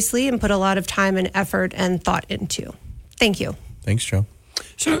seriously and put a lot of time and effort and thought into. Thank you. Thanks, Joe.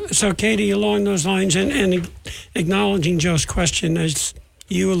 So Katie, along those lines, and acknowledging Joe's question, as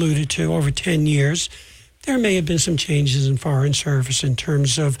you alluded to, over 10 years, there may have been some changes in Foreign Service in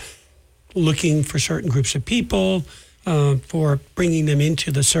terms of looking for certain groups of people, for bringing them into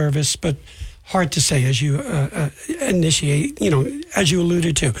the service, but hard to say as you initiate, as you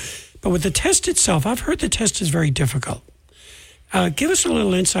alluded to. But with the test itself, I've heard the test is very difficult. Give us a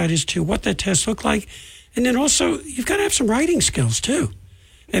little insight as to what that test looked like. And then also, you've got to have some writing skills, too.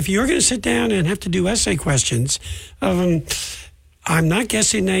 If you're going to sit down and have to do essay questions, I'm not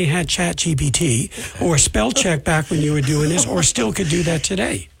guessing they had ChatGPT or spell check back when you were doing this, or still could do that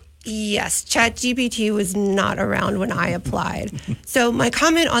today. Yes, ChatGPT was not around when I applied. So my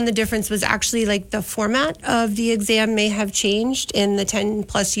comment on the difference was actually like the format of the exam may have changed in the 10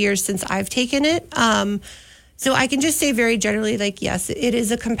 plus years since I've taken it. So I can just say very generally, like, yes, it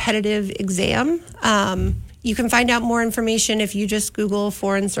is a competitive exam. You can find out more information if you just Google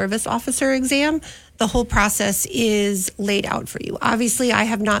Foreign Service Officer exam. The whole process is laid out for you. Obviously, I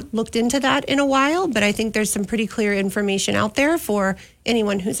have not looked into that in a while, but I think there's some pretty clear information out there for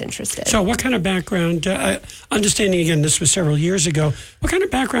anyone who's interested. So what kind of background, understanding again, this was several years ago, what kind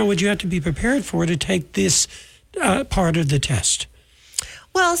of background would you have to be prepared for to take this part of the test?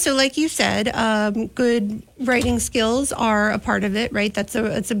 Well, so like you said, good writing skills are a part of it, right?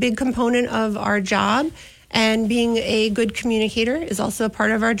 It's a big component of our job. And being a good communicator is also a part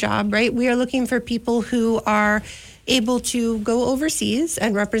of our job, right? We are looking for people who are able to go overseas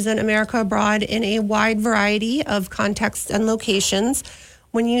and represent America abroad in a wide variety of contexts and locations.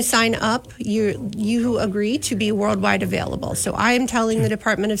 When you sign up, you agree to be worldwide available. So I am telling the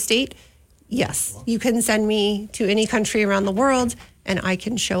Department of State, yes, you can send me to any country around the world, and I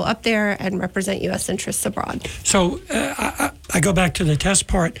can show up there and represent U.S. interests abroad. So I go back to the test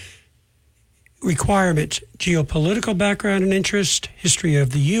part. Requirements: geopolitical background and interest, history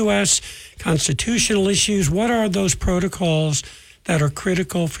of the U.S., constitutional issues. What are those protocols that are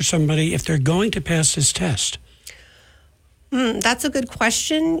critical for somebody if they're going to pass this test? That's a good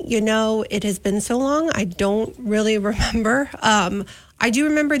question. It has been so long, I don't really remember. I do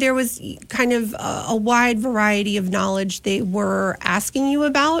remember there was kind of a wide variety of knowledge they were asking you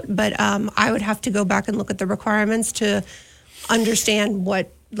about, but I would have to go back and look at the requirements to understand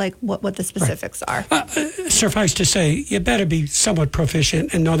what the specifics are. Suffice to say, you better be somewhat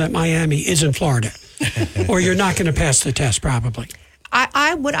proficient and know that Miami is in Florida, or you're not going to pass the test probably.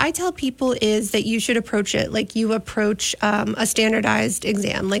 What I tell people is that you should approach it like you approach a standardized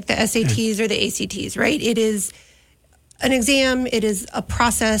exam, like the SATs or the ACTs, right? It is an exam. It is a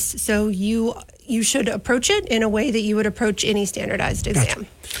process. So you should approach it in a way that you would approach any standardized exam.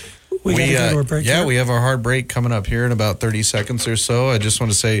 We got to go to a break. We have our hard break coming up here in about 30 seconds or so. I just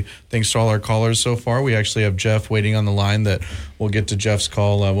want to say thanks to all our callers so far. We actually have Jeff waiting on the line that we'll get to Jeff's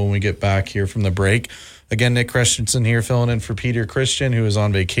call when we get back here from the break. Again, Nick Christensen here filling in for Peter Christian, who is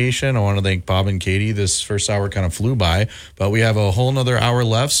on vacation. I want to thank Bob and Katie. This first hour kind of flew by, but we have a whole nother hour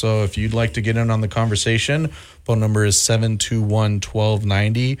left. So if you'd like to get in on the conversation, phone number is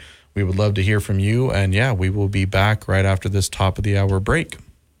 721-1290. We would love to hear from you. And we will be back right after this top of the hour break.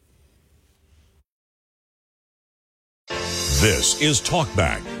 This is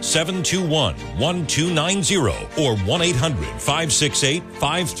Talkback, 721-1290 or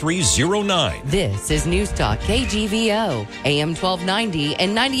 1-800-568-5309. This is News Talk KGVO, AM 1290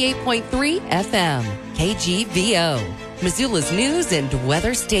 and 98.3 FM. KGVO, Missoula's news and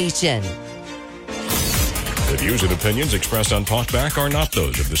weather station. The views and opinions expressed on Talkback are not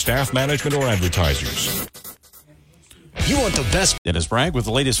those of the staff, management, or advertisers. You want the best. Dennis Bragg with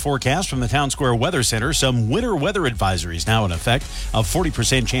the latest forecast from the Town Square Weather Center. Some winter weather advisories now in effect. A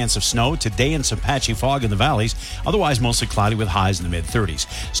 40% chance of snow today and some patchy fog in the valleys. Otherwise, mostly cloudy with highs in the mid-30s.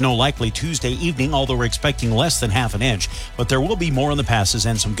 Snow likely Tuesday evening, although we're expecting less than half an inch. But there will be more on the passes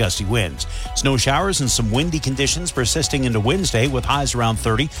and some gusty winds. Snow showers and some windy conditions persisting into Wednesday with highs around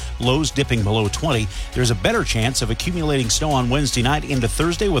 30, lows dipping below 20. There's a better chance of accumulating snow on Wednesday night into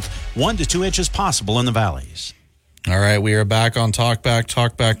Thursday with 1 to 2 inches possible in the valleys. All right, we are back on Talkback.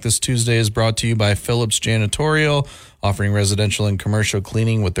 Talkback this Tuesday is brought to you by Phillips Janitorial, offering residential and commercial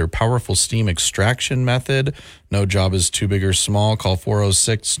cleaning with their powerful steam extraction method. No job is too big or small. Call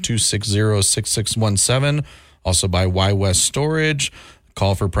 406-260-6617. Also by Y West Storage.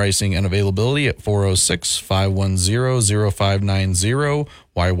 Call for pricing and availability at 406-510-0590.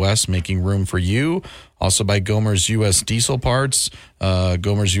 Y West, making room for you. Also by Gomer's U.S. Diesel Parts.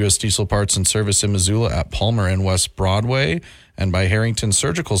 Gomer's U.S. Diesel Parts and Service in Missoula at Palmer and West Broadway. And by Harrington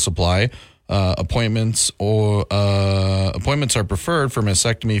Surgical Supply. Appointments are preferred for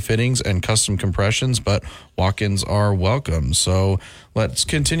mastectomy fittings and custom compressions, but walk-ins are welcome. So let's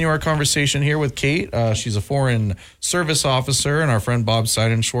continue our conversation here with Kate. She's a foreign service officer, and our friend Bob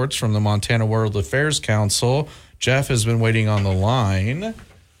Seidenschwarz from the Montana World Affairs Council. Jeff has been waiting on the line,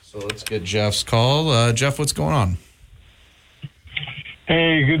 so let's get Jeff's call. Jeff, what's going on?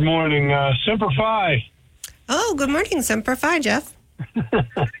 Hey, good morning. Semper Fi. Oh, good morning, Semper Fi, Jeff.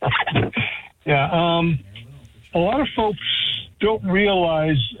 Yeah, a lot of folks don't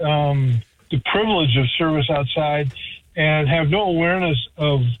realize the privilege of service outside and have no awareness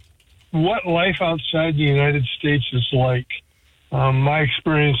of what life outside the United States is like. My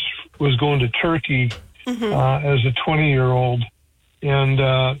experience was going to Turkey as a 20-year-old, and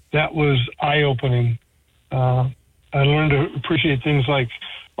that was eye-opening. I learned to appreciate things like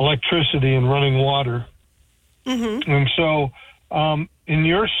electricity and running water. And so in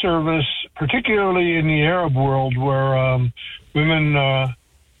your service, particularly in the Arab world where women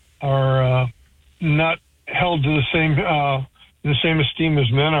are not held to the same esteem as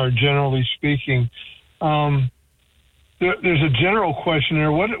men are, generally speaking, there's a general question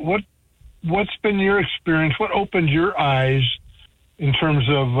there. What's been your experience? What opened your eyes in terms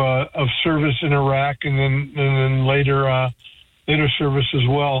of service in Iraq and then later service as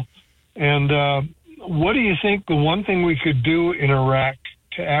well? And what do you think the one thing we could do in Iraq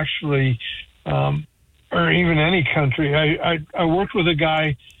to actually, or even any country? I worked with a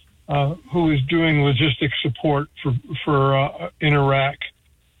guy who was doing logistics support for in Iraq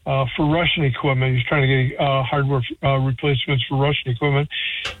for Russian equipment. He's trying to get hardware replacements for Russian equipment.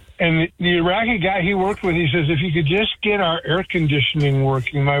 And the Iraqi guy he worked with, he says, if you could just get our air conditioning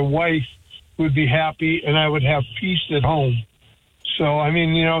working, my wife would be happy and I would have peace at home. So, I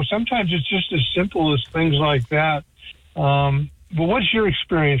mean, sometimes it's just as simple as things like that. But what's your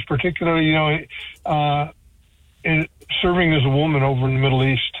experience, particularly, in serving as a woman over in the Middle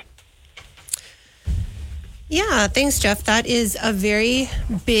East? Yeah, thanks, Jeff. That is a very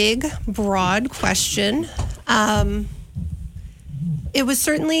big, broad question. It was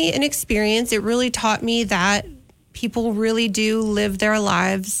certainly an experience. It really taught me that people really do live their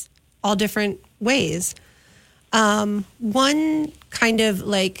lives all different ways. One kind of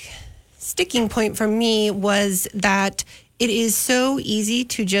sticking point for me was that it is so easy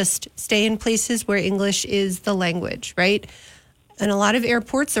to just stay in places where English is the language, right? And a lot of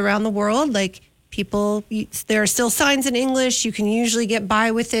airports around the world, there are still signs in English. You can usually get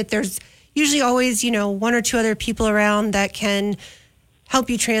by with it. There's usually always, one or two other people around that can help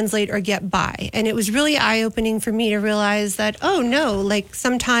you translate or get by. And it was really eye-opening for me to realize that, oh no,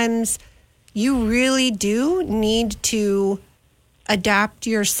 sometimes you really do need to adapt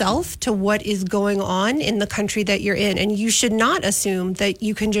yourself to what is going on in the country that you're in. And you should not assume that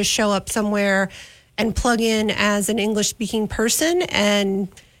you can just show up somewhere and plug in as an English-speaking person and,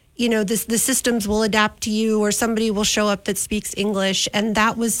 the systems will adapt to you, or somebody will show up that speaks English. And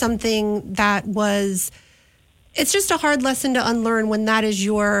that was something it's just a hard lesson to unlearn when that's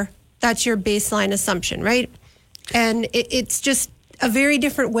your baseline assumption, right? And it's just a very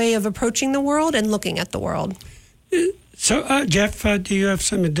different way of approaching the world and looking at the world. So, Jeff, do you have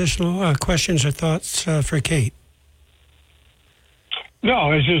some additional questions or thoughts for Kate?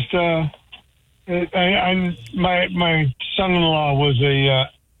 No, it's just my son-in-law was a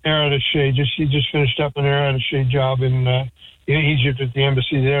air attaché. He just finished up an air attaché job in Egypt at the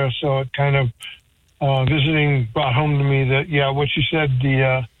embassy there. So it kind of visiting brought home to me that what you said,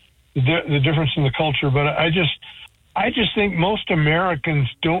 the difference in the culture. But I just think most Americans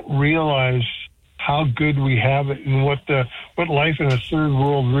don't realize how good we have it and what life in a third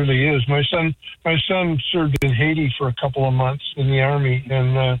world really is. My son served in Haiti for a couple of months in the Army,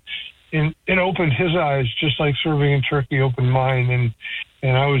 and it opened his eyes just like serving in Turkey opened mine. And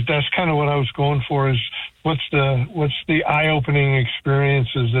that's kind of what I was going for, is what's the eye-opening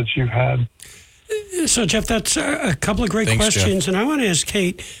experiences that you've had. So, Jeff, that's a couple of great questions. Jeff. And I want to ask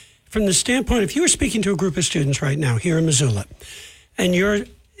Kate, from the standpoint, if you were speaking to a group of students right now here in Missoula, and you're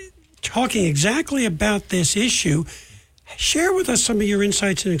talking exactly about this issue, share with us some of your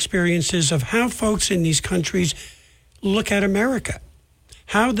insights and experiences of how folks in these countries look at America,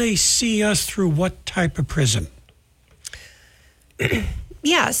 how they see us through what type of prism.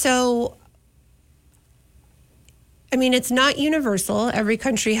 Yeah, so, I mean, it's not universal. Every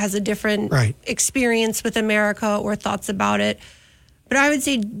country has a different experience with America or thoughts about it. But I would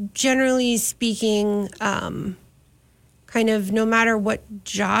say, generally speaking, kind of no matter what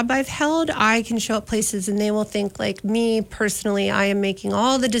job I've held, I can show up places and they will think like me personally, I am making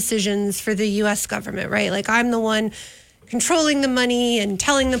all the decisions for the U.S. government, right? Like I'm the one controlling the money and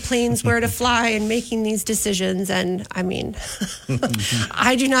telling the planes where to fly and making these decisions. And I mean,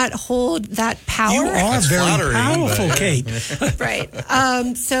 I do not hold that power. You are very powerful, Kate. Right.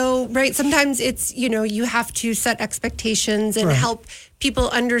 Sometimes it's, you have to set expectations and help people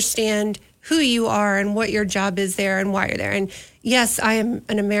understand who you are and what your job is there and why you're there. And yes, I am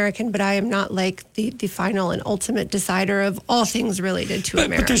an American, but I am not like the final and ultimate decider of all things related to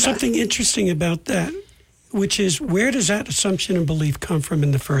America. But there's something interesting about that, which is, where does that assumption and belief come from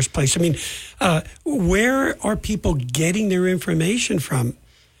in the first place? I mean, where are people getting their information from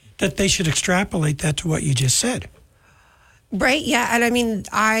that they should extrapolate that to what you just said? Right, yeah. And I mean,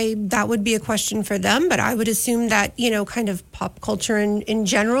 that would be a question for them, but I would assume that, kind of pop culture in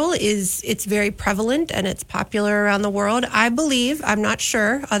general it's very prevalent and it's popular around the world. I believe, I'm not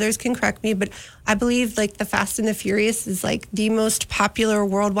sure, others can correct me, but I believe like The Fast and the Furious is like the most popular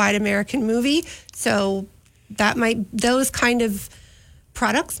worldwide American movie. So those kind of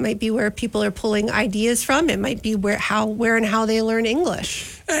products might be where people are pulling ideas from. It might be where and how they learn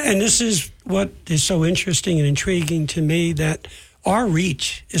English. And this is what is so interesting and intriguing to me, that our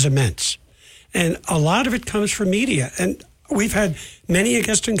reach is immense. And a lot of it comes from media. And we've had many a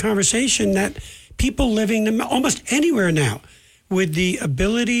guest in conversation that people living almost anywhere now with the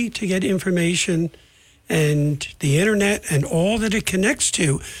ability to get information and the internet and all that it connects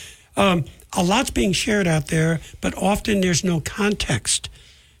to, a lot's being shared out there, but often there's no context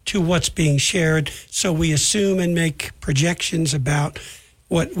to what's being shared. So we assume and make projections about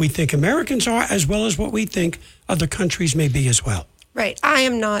what we think Americans are, as well as what we think other countries may be as well. Right. I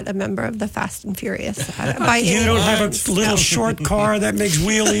am not a member of the Fast and Furious. By You don't have a little short car that makes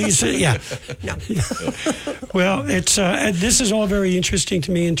wheelies. Yeah. No. Well, it's this is all very interesting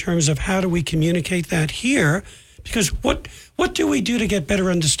to me in terms of how do we communicate that here? Because what do we do to get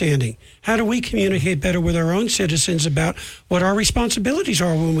better understanding? How do we communicate better with our own citizens about what our responsibilities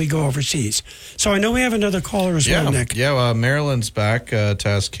are when we go overseas? So I know we have another caller as well, Nick. Yeah, Marilyn's back to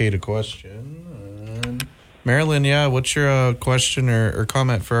ask Kate a question. Marilyn, what's your question or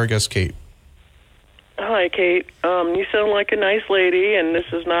comment for our guest, Kate? Hi, Kate. You sound like a nice lady, and this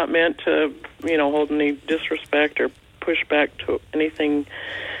is not meant to, hold any disrespect or push back to anything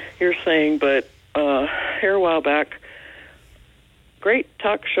you're saying, but here a while back, great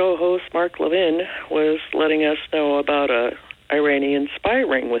talk show host Mark Levin was letting us know about a Iranian spy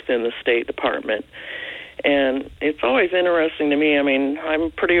ring within the State Department. And it's always interesting to me. I mean,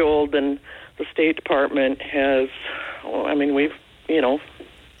 I'm pretty old, and the State Department has, we've,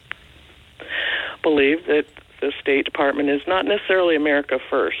 believed that the State Department is not necessarily America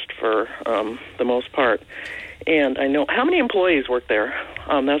first for the most part. And I know, how many employees work there?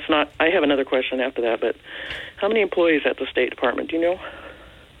 I have another question after that, but how many employees at the State Department? Do you know?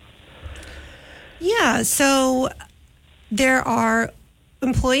 Yeah, so there are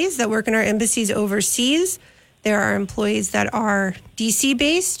employees that work in our embassies overseas. There are employees that are D.C.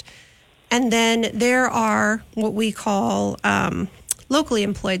 based. And then there are what we call locally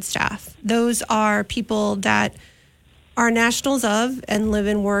employed staff. Those are people that are nationals of and live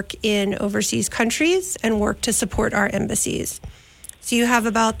and work in overseas countries and work to support our embassies. So you have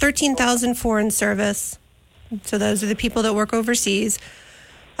about 13,000 foreign service. So those are the people that work overseas.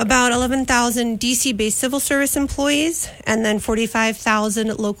 About 11,000 DC-based civil service employees, and then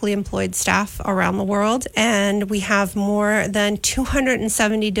 45,000 locally employed staff around the world. And we have more than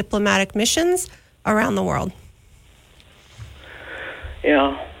 270 diplomatic missions around the world.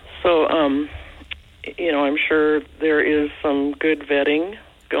 Yeah. So, I'm sure there is some good vetting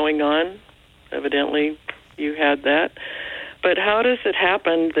going on. Evidently, you had that. But how does it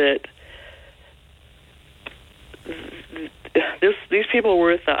happen that these people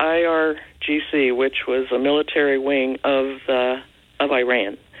were with the IRGC, which was a military wing of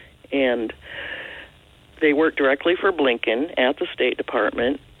Iran, and they worked directly for Blinken at the State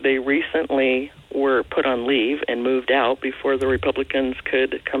Department. They recently were put on leave and moved out before the Republicans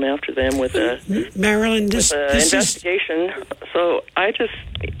could come after them with Marilyn, this investigation. So I just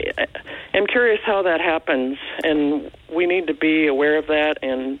am curious how that happens, and we need to be aware of that.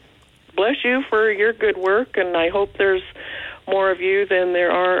 And bless you for your good work, and I hope there's more of you than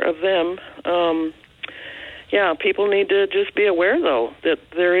there are of them. People need to just be aware, though, that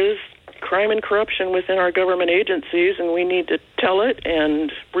there is crime and corruption within our government agencies, and we need to tell it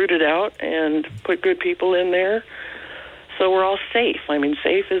and root it out and put good people in there so we're all safe. I mean,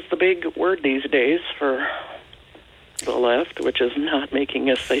 safe is the big word these days for the left, which is not making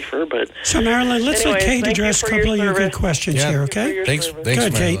us safer. But so, Marilyn, let's let Kate address a couple of your good questions here, okay? Thanks,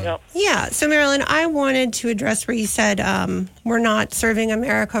 good, Kate. Yeah, so Marilyn, I wanted to address where you said we're not serving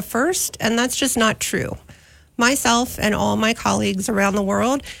America first, and that's just not true. Myself and all my colleagues around the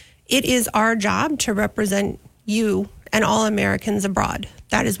world, it is our job to represent you and all Americans abroad.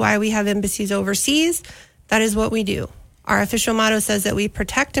 That is why we have embassies overseas. That is what we do. Our official motto says that we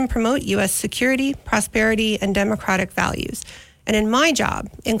protect and promote U.S. security, prosperity, and democratic values. And in my job,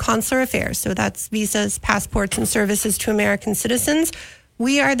 in consular affairs, so that's visas, passports, and services to American citizens,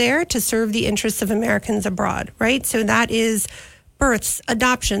 we are there to serve the interests of Americans abroad, right? So that is births,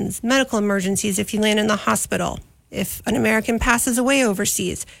 adoptions, medical emergencies if you land in the hospital, if an American passes away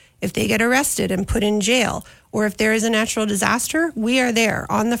overseas, if they get arrested and put in jail, or if there is a natural disaster, we are there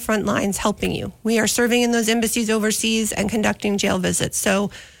on the front lines helping you. We are serving in those embassies overseas and conducting jail visits.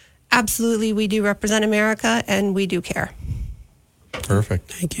 So absolutely, we do represent America and we do care.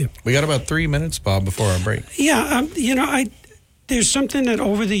 Perfect. Thank you. We got about 3 minutes, Bob, before our break. Yeah, there's something that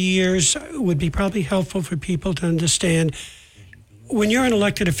over the years would be probably helpful for people to understand. When you're an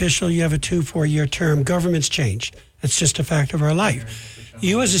elected official, you have a 4-year term. Government's changed. That's just a fact of our life.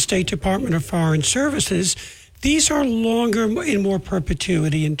 You as a State Department of Foreign Services, these are longer in more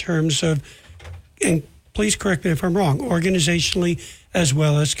perpetuity in terms of, and please correct me if I'm wrong, organizationally as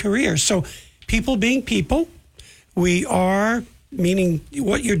well as careers. So people being people, we are, meaning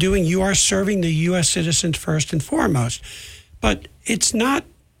what you're doing, you are serving the U.S. citizens first and foremost. But it's not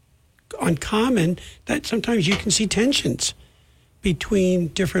uncommon that sometimes you can see tensions between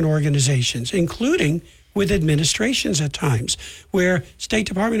different organizations, including with administrations at times, where State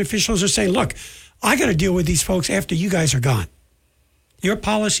Department officials are saying, look, I got to deal with these folks after you guys are gone. your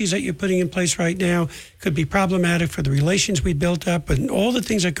policies that you're putting in place right now could be problematic for the relations we built up and all the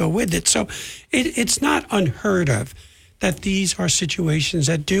things that go with it. So it's not unheard of that these are situations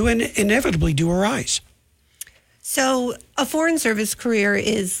that do and inevitably do arise. So a foreign service career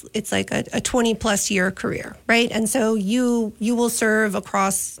it's like a 20 plus year career, right? And so you will serve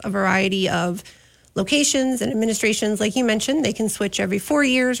across a variety of locations and administrations. Like you mentioned, they can switch every 4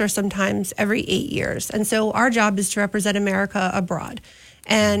 years or sometimes every 8 years. And so our job is to represent America abroad.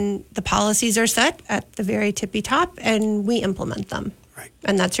 And the policies are set at the very tippy top and we implement them. Right.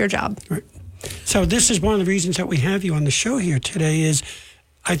 And that's your job. Right. So this is one of the reasons that we have you on the show here today is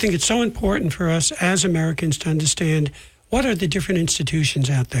I think it's so important for us as Americans to understand what are the different institutions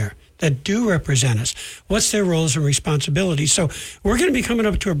out there that do represent us. What's their roles and responsibilities? So we're going to be coming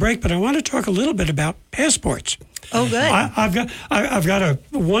up to a break, but I want to talk a little bit about passports. Oh, good. I've got a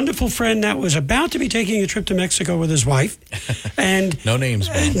wonderful friend that was about to be taking a trip to Mexico with his wife, and no names,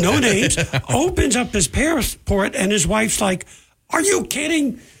 man. No names. Opens up his passport, and his wife's like, "Are you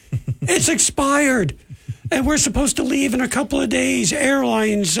kidding? It's expired, and we're supposed to leave in a couple of days.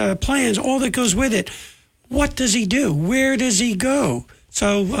 Airlines, plans, all that goes with it." What does he do? Where does he go?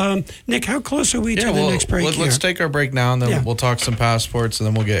 So, Nick, how close are we to the next break Let's take our break now, and then we'll talk some passports, and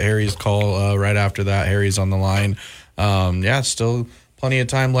then we'll get Harry's call right after that. Harry's on the line. Still plenty of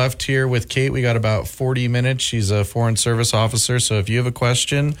time left here with Kate. We got about 40 minutes. She's a Foreign Service Officer, so if you have a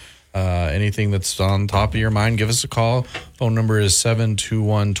question, anything that's on top of your mind, give us a call. Phone number is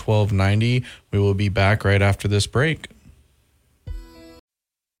 721-1290. We will be back right after this break.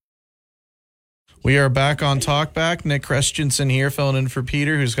 We are back on Talkback. Nick Christensen here, filling in for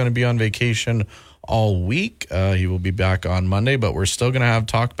Peter, who's going to be on vacation all week. He will be back on Monday, but we're still going to have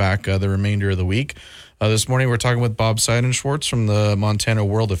Talkback the remainder of the week. This morning, we're talking with Bob Seidenschwarz from the Montana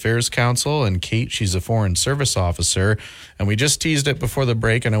World Affairs Council, and Kate, she's a Foreign Service Officer. And we just teased it before the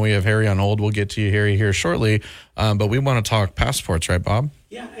break. I know we have Harry on hold. We'll get to you, Harry, here shortly. But we want to talk passports, right, Bob?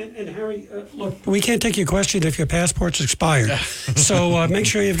 Yeah, and Harry, look, we can't take your question if your passport's expired. So make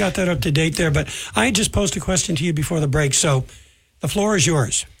sure you've got that up to date there. But I just posed a question to you before the break, so the floor is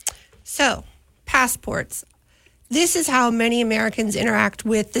yours. So, passports. This is how many Americans interact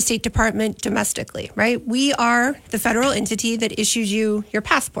with the State Department domestically, right? We are the federal entity that issues you your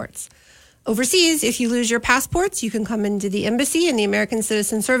passports. Overseas, if you lose your passports, you can come into the embassy in the American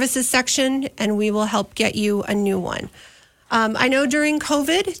Citizen Services section, and we will help get you a new one. I know during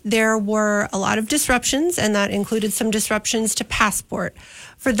COVID, there were a lot of disruptions, and that included some disruptions to passport.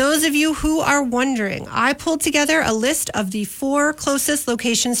 For those of you who are wondering, I pulled together a list of the 4 closest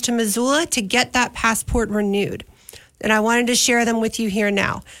locations to Missoula to get that passport renewed. And I wanted to share them with you here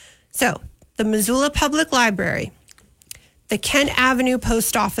now. So, the Missoula Public Library, the Kent Avenue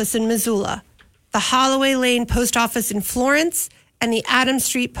Post Office in Missoula, the Holloway Lane Post Office in Florence, and the Adams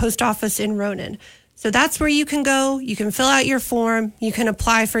Street Post Office in Ronan. So that's where you can go. You can fill out your form. You can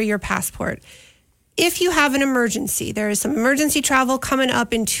apply for your passport. If you have an emergency, there is some emergency travel coming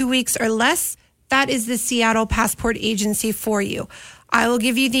up in 2 weeks or less, that is the Seattle Passport Agency for you. I will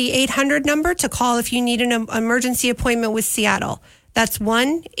give you the 800 number to call if you need an emergency appointment with Seattle. That's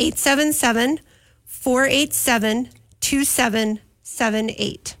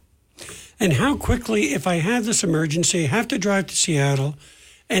 1-877-487-2778. And how quickly, if I have this emergency, I have to drive to Seattle,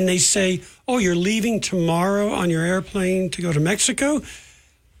 and they say, "Oh, you're leaving tomorrow on your airplane to go to Mexico?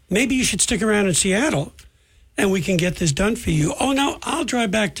 Maybe you should stick around in Seattle, and we can get this done for you." "Oh, no, I'll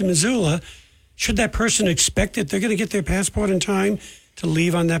drive back to Missoula." Should that person expect that they're going to get their passport in time to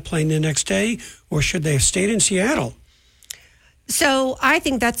leave on that plane the next day, or should they have stayed in Seattle? So I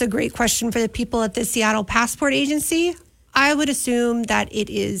think that's a great question for the people at the Seattle Passport Agency. I would assume that it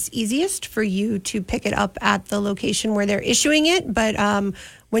is easiest for you to pick it up at the location where they're issuing it. But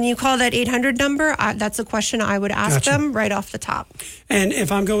when you call that 800 number, that's a question I would ask them right off the top. And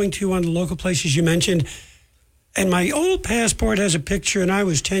if I'm going to one of the local places you mentioned, and my old passport has a picture and I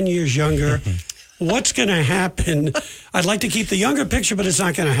was 10 years younger, what's going to happen? I'd like to keep the younger picture, but it's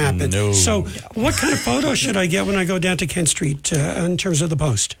not going to happen. No. So what kind of photo should I get when I go down to Kent Street in terms of the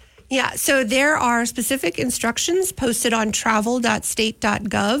post? Yeah, so there are specific instructions posted on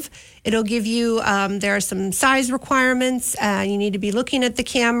travel.state.gov. It'll give you, there are some size requirements. You need to be looking at the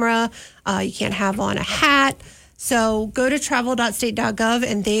camera. You can't have on a hat. So go to travel.state.gov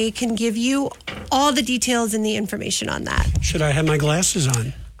and they can give you all the details and the information on that. Should I have my glasses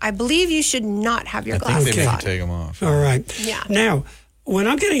on? I believe you should not have your I glasses think they on. need to take them off. All right. Yeah. Now, when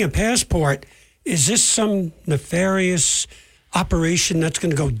I'm getting a passport, is this some nefarious operation that's going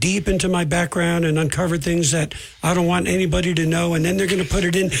to go deep into my background and uncover things that I don't want anybody to know. And then they're going to put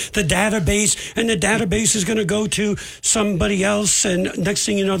it in the database, and the database is going to go to somebody else. And next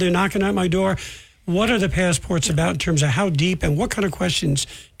thing you know, they're knocking at my door. What are the passports about in terms of how deep and what kind of questions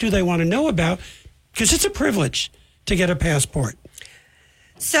do they want to know about? Because it's a privilege to get a passport.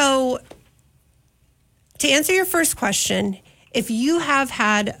 So to answer your first question, if you have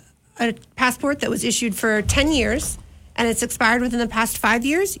had a passport that was issued for 10 years and it's expired within the past 5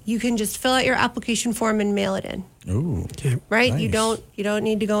 years, you can just fill out your application form and mail it in. Ooh, right? Nice. You don't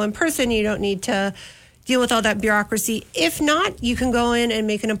need to go in person. You don't need to deal with all that bureaucracy. If not, you can go in and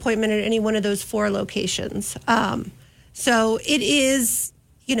make an appointment at any one of those 4 locations. So it is,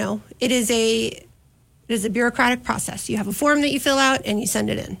 it is a bureaucratic process. You have a form that you fill out and you send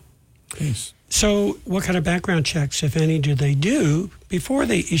it in. Nice. So what kind of background checks, if any, do they do before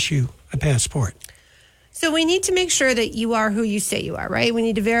they issue a passport? So we need to make sure that you are who you say you are, right? We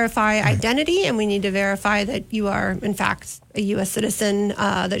need to verify identity, and we need to verify that you are, in fact, a U.S. citizen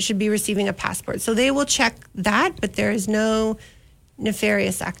that should be receiving a passport. So they will check that, but there is no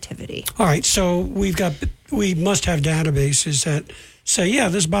nefarious activity. All right, so we must have databases that say, yeah,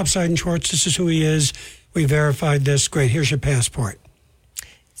 this is Bob Seidenschwarz, this is who he is, we verified this, great, here's your passport.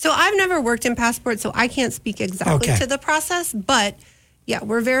 So I've never worked in passport, so I can't speak exactly to the process, but yeah,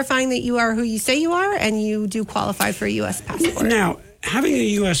 we're verifying that you are who you say you are and you do qualify for a U.S. passport. Now, having a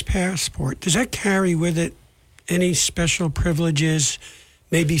U.S. passport, does that carry with it any special privileges,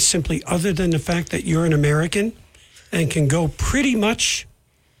 maybe simply other than the fact that you're an American and can go pretty much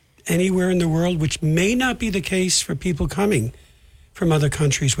anywhere in the world, which may not be the case for people coming from other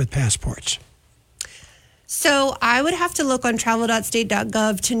countries with passports? So I would have to look on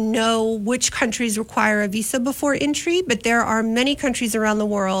travel.state.gov to know which countries require a visa before entry, but there are many countries around the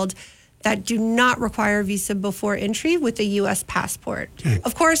world that do not require a visa before entry with a U.S. passport. Okay.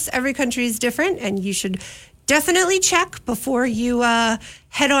 Of course, every country is different, and you should definitely check before you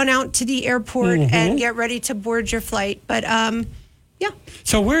head on out to the airport and get ready to board your flight. But yeah.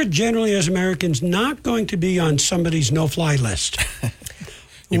 So we're generally, as Americans, not going to be on somebody's no-fly list.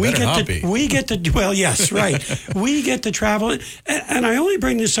 We get to, well, yes, right. We get to travel. And I only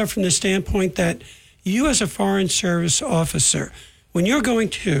bring this up from the standpoint that you as a Foreign Service officer, when you're going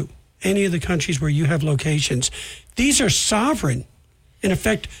to any of the countries where you have locations, these are sovereign. In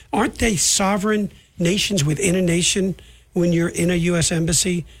effect, aren't they sovereign nations within a nation when you're in a U.S.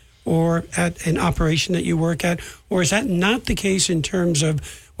 embassy or at an operation that you work at? Or is that not the case in terms of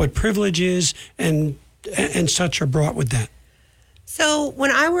what privileges and such are brought with that? So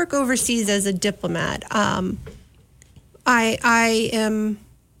when I work overseas as a diplomat, I am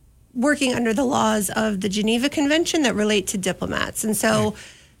working under the laws of the Geneva Convention that relate to diplomats. And so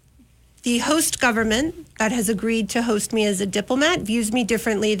the host government that has agreed to host me as a diplomat views me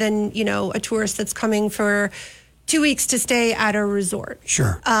differently than, a tourist that's coming for 2 weeks to stay at a resort.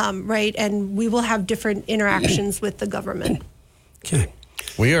 Sure. Right. And we will have different interactions with the government. Okay.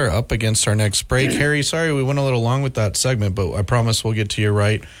 We are up against our next break. Harry, sorry we went a little long with that segment, but I promise we'll get to you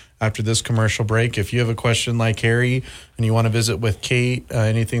right after this commercial break. If you have a question like Harry and you want to visit with Kate,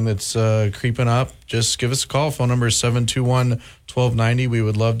 anything that's creeping up, just give us a call. Phone number is 721-1290. We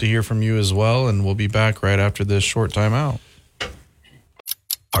would love to hear from you as well, and we'll be back right after this short time out.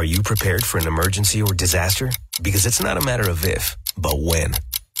 Are you prepared for an emergency or disaster? Because it's not a matter of if, but when.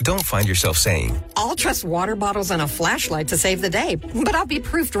 Don't find yourself saying, I'll trust water bottles and a flashlight to save the day, but I'll be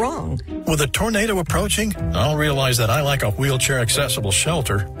proved wrong. With a tornado approaching, I'll realize that I like a wheelchair-accessible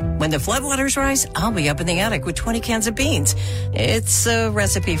shelter. When the floodwaters rise, I'll be up in the attic with 20 cans of beans. It's a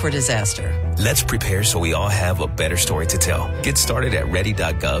recipe for disaster. Let's prepare so we all have a better story to tell. Get started at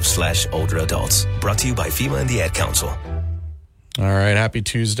ready.gov/older adults. Brought to you by FEMA and the Ad Council. All right, happy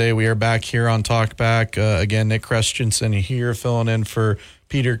Tuesday. We are back here on Talkback. Again, Nick Christensen here filling in for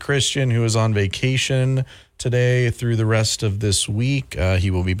Peter Christian, who is on vacation today through the rest of this week.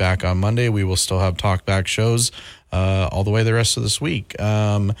 He will be back on Monday. We will still have Talkback shows all the way the rest of this week.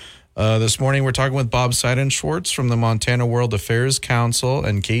 This morning, we're talking with Bob Seidenschwarz from the Montana World Affairs Council,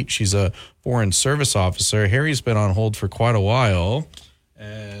 and Kate, she's a Foreign Service officer. Harry's been on hold for quite a while.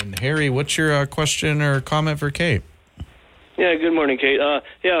 And Harry, what's your question or comment for Kate? Yeah, good morning, Kate.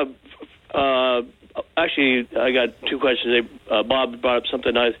 Actually, I got two questions. Bob brought up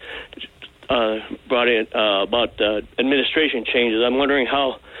something I brought in about administration changes. I'm wondering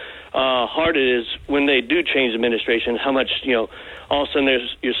how hard it is when they do change administration, how much, all of a sudden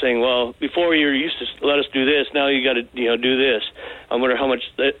you're saying, well, before you used to let us do this, now you got to, do this. I wonder how much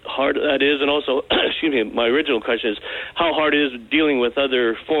hard that is, and also, excuse me, my original question is how hard it is dealing with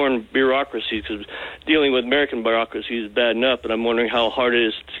other foreign bureaucracies, because dealing with American bureaucracy is bad enough, but I'm wondering how hard it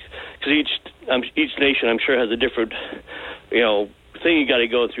is, because each nation, I'm sure, has a different, thing you got to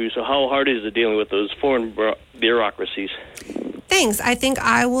go through. So how hard is it dealing with those foreign bureaucracies? Thanks. I think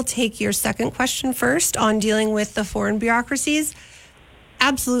I will take your second question first on dealing with the foreign bureaucracies.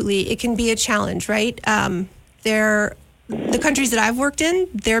 Absolutely, it can be a challenge, right? The countries that I've worked in,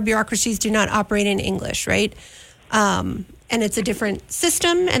 their bureaucracies do not operate in English, right? And it's a different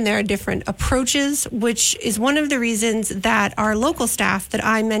system, and there are different approaches, which is one of the reasons that our local staff that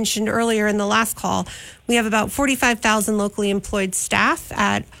I mentioned earlier in the last call, we have about 45,000 locally employed staff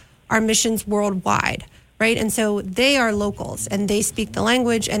at our missions worldwide, right? And so they are locals, and they speak the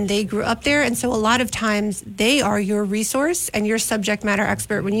language, and they grew up there. And so a lot of times they are your resource and your subject matter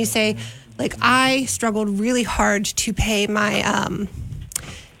expert. When you say, like, I struggled really hard to pay my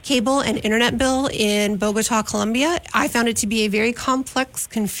cable and internet bill in Bogota, Colombia. I found it to be a very complex,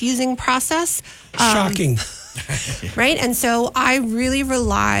 confusing process. Shocking. Right? And so I really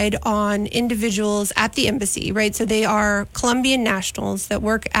relied on individuals at the embassy, right? So they are Colombian nationals that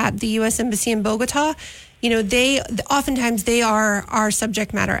work at the U.S. Embassy in Bogota. Oftentimes they are our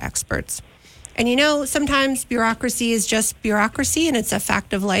subject matter experts. And sometimes bureaucracy is just bureaucracy, and it's a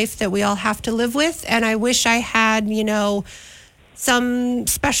fact of life that we all have to live with. And I wish I had, some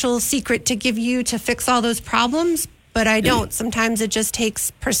special secret to give you to fix all those problems, but I don't. Sometimes it just takes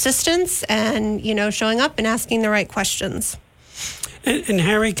persistence and, showing up and asking the right questions. And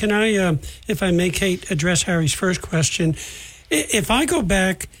Harry, can I, if I may, Kate, address Harry's first question? If I go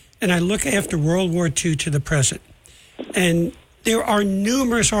back and I look after World War II to the present, and there are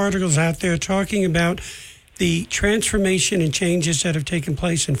numerous articles out there talking about the transformation and changes that have taken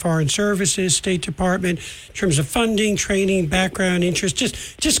place in foreign services, State Department, in terms of funding, training, background, interest.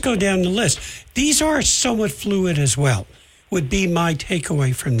 Just go down the list. These are somewhat fluid as well, would be my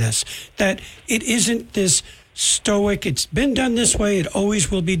takeaway from this, that it isn't this stoic, it's been done this way, it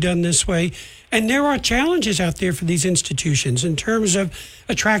always will be done this way. And there are challenges out there for these institutions in terms of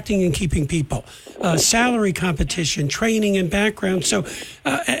attracting and keeping people, salary competition, training and background. So,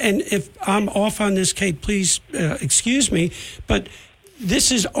 and if I'm off on this, Kate, please excuse me, but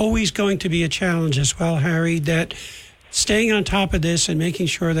this is always going to be a challenge as well, Harry, that staying on top of this and making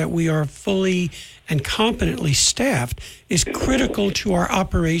sure that we are fully and competently staffed is critical to our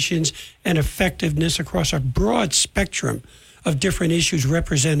operations and effectiveness across a broad spectrum of different issues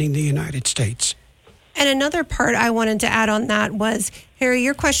representing the United States. And another part I wanted to add on that was, Harry,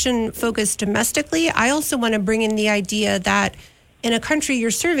 your question focused domestically. I also want to bring in the idea that in a country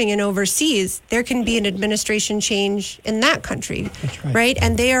you're serving in overseas, there can be an administration change in that country, right?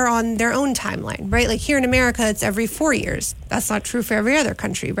 And they are on their own timeline, right? Like here in America, it's every 4 years. That's not true for every other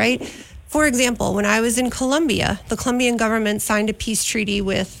country, right? For example, when I was in Colombia, the Colombian government signed a peace treaty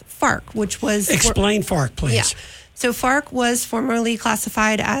with FARC, which was... Explain FARC, please. Yeah. So FARC was formerly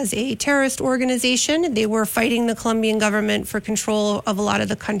classified as a terrorist organization. They were fighting the Colombian government for control of a lot of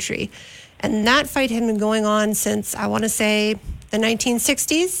the country. And that fight had been going on since, I want to say, the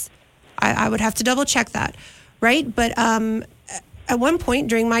 1960s. I would have to double check that, right? But at one point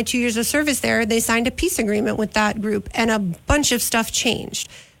during my 2 years of service there, they signed a peace agreement with that group, and a bunch of stuff changed.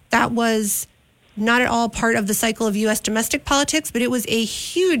 That was not at all part of the cycle of U.S. domestic politics, but it was a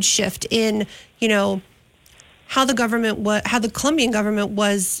huge shift in, how the Colombian government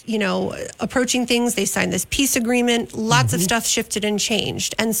was, approaching things. They signed this peace agreement. Lots of stuff shifted and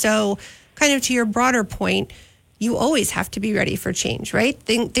changed. And so kind of to your broader point, you always have to be ready for change, right?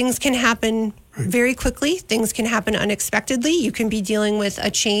 Things can happen very quickly. Things can happen unexpectedly. You can be dealing with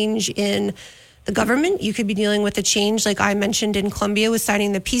a change in the government. You could be dealing with a change, like I mentioned in Colombia with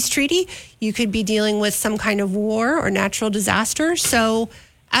signing the peace treaty. You could be dealing with some kind of war or natural disaster. So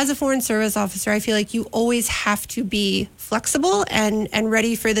as a Foreign Service officer, I feel like you always have to be flexible and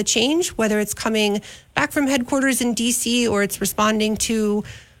ready for the change, whether it's coming back from headquarters in D.C. or it's responding to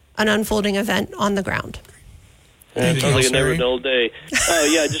an unfolding event on the ground. It sounds like a never dull day.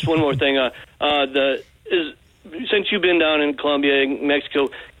 Just one more thing. Since you've been down in Colombia and Mexico,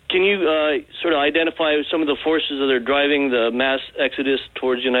 can you sort of identify some of the forces that are driving the mass exodus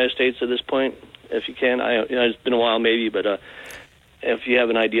towards the United States at this point, if you can? It's been a while maybe, but if you have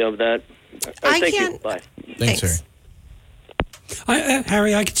an idea of that. Thank you. Bye. Thanks, Harry.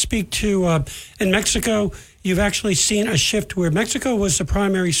 Harry, I could speak to, in Mexico, you've actually seen a shift where Mexico was the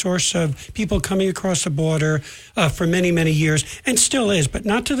primary source of people coming across the border for many, many years, and still is, but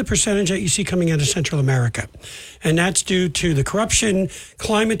not to the percentage that you see coming out of Central America. And that's due to the corruption,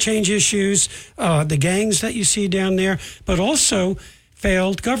 climate change issues, the gangs that you see down there, but also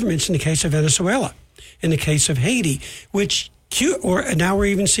failed governments in the case of Venezuela, in the case of Haiti, which now we're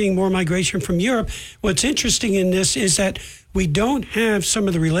even seeing more migration from Europe. What's interesting in this is that we don't have some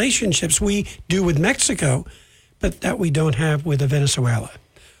of the relationships we do with Mexico, but that we don't have with a Venezuela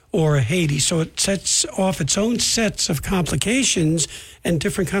or a Haiti. So it sets off its own sets of complications and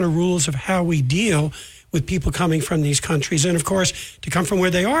different kind of rules of how we deal with people coming from these countries. And of course, to come from where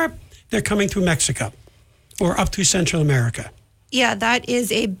they are, they're coming through Mexico or up through Central America. Yeah, that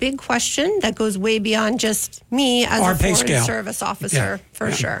is a big question that goes way beyond just me as a foreign service officer, for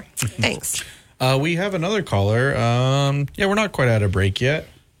sure. Thanks. We have another caller. We're not quite out of break yet.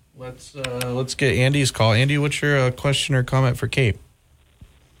 Let's get Andy's call. Andy, what's your question or comment for Kate?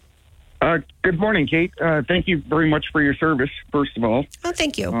 Good morning, Kate. Thank you very much for your service, first of all. Oh,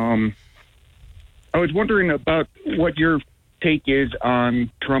 thank you. I was wondering about what your take is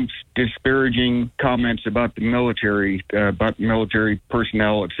on Trump's disparaging comments about the military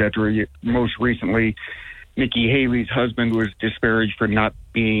personnel, etc. Most recently, Nikki Haley's husband was disparaged for not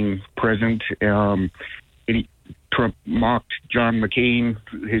being present. Trump mocked John McCain,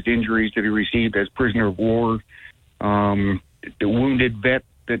 his injuries that he received as prisoner of war. The wounded vet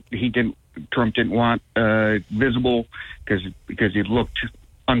that Trump didn't want visible because it looked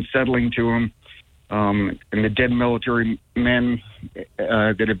unsettling to him. And the dead military men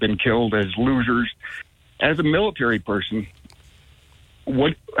that have been killed as losers. As a military person,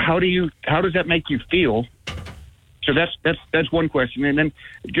 how does that make you feel? So that's one question, and then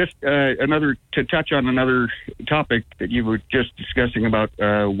just to touch on another topic that you were just discussing about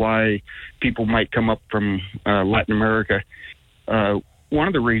why people might come up from Latin America. One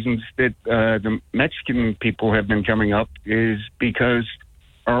of the reasons that the Mexican people have been coming up is because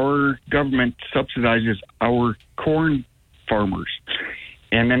our government subsidizes our corn farmers.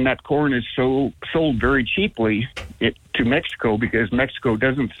 And then that corn is sold very cheaply to Mexico because Mexico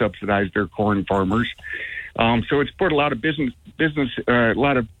doesn't subsidize their corn farmers. So it's put a lot of a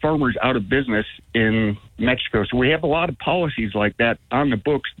lot of farmers out of business in Mexico. So we have a lot of policies like that on the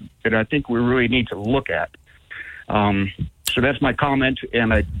books that I think we really need to look at. So that's my comment,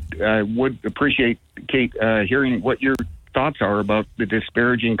 and I would appreciate, Kate, hearing what your thoughts are about the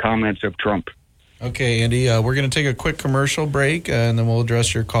disparaging comments of Trump. Okay, Andy, we're going to take a quick commercial break, and then we'll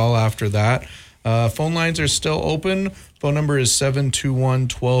address your call after that. Phone lines are still open. Phone number is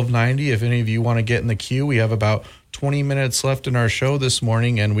 721-1290. If any of you want to get in the queue, we have about 20 minutes left in our show this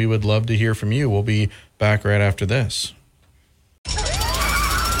morning, and we would love to hear from you. We'll be back right after this.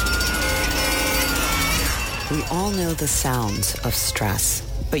 We all know the sounds of stress,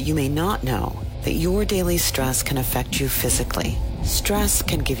 but you may not know that your daily stress can affect you physically. Stress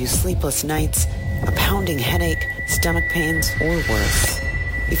can give you sleepless nights, a pounding headache, stomach pains, or worse.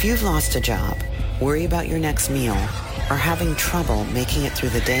 If you've lost a job, worry about your next meal, or having trouble making it through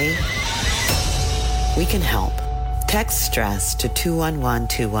the day, we can help. Text STRESS to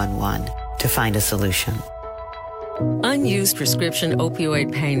 211-211 to find a solution. Unused prescription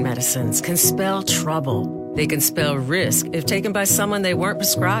opioid pain medicines can spell trouble. They can spell risk if taken by someone they weren't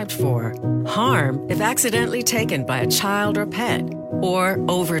prescribed for, harm if accidentally taken by a child or pet, or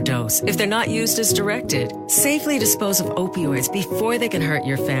overdose if they're not used as directed. Safely dispose of opioids before they can hurt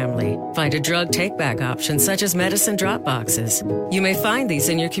your family. Find a drug take-back option such as medicine drop boxes. You may find these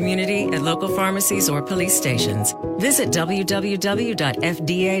in your community at local pharmacies or police stations. Visit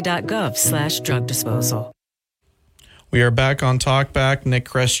www.fda.gov/drug disposal. We are back on Talkback. Nick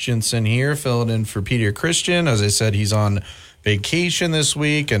Christensen here, filling in for Peter Christian. As I said, he's on vacation this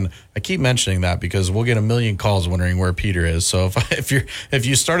week, and I keep mentioning that because we'll get a million calls wondering where Peter is. So if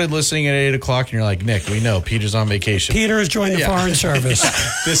you started listening at 8 o'clock and you're like, Nick, we know Peter's on vacation. Peter has joined the Foreign Service.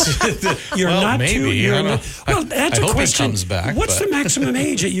 Maybe. Well, that's I a hope question. he comes back. What's the maximum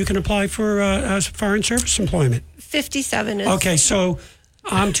age that you can apply for Foreign Service employment? 57 is. Okay, so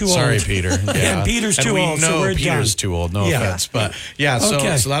I'm too old. Sorry, Peter. Yeah. And Peter's too old, so we're Peter's done. too old. No offense. But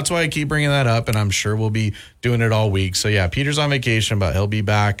so that's why I keep bringing that up, and I'm sure we'll be doing it all week. So Peter's on vacation, but he'll be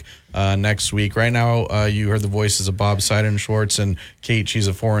back next week. Right now, you heard the voices of Bob Seidenschwarz and Kate. She's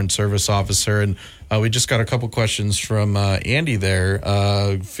a Foreign Service officer, and we just got a couple questions from Andy there.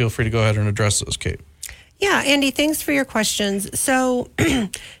 Feel free to go ahead and address those, Kate. Yeah, Andy, thanks for your questions. So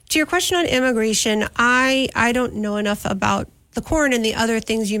to your question on immigration, I don't know enough about the corn and the other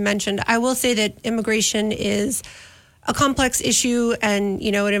things you mentioned. I will say that immigration is a complex issue, and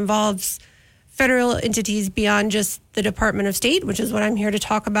it involves federal entities beyond just the Department of State, which is what I'm here to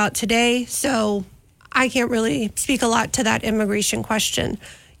talk about today. So I can't really speak a lot to that immigration question.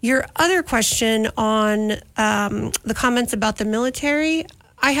 Your other question on the comments about the military,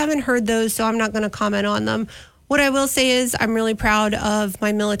 I haven't heard those, so I'm not going to comment on them. What I will say is I'm really proud of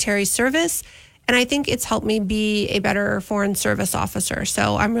my military service, and I think it's helped me be a better foreign service officer.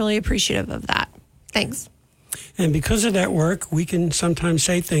 So I'm really appreciative of that. Thanks. And because of that work, we can sometimes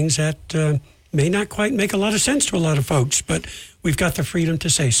say things that may not quite make a lot of sense to a lot of folks, but we've got the freedom to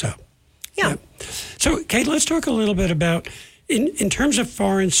say so. Yeah. So, Kate, let's talk a little bit about, in terms of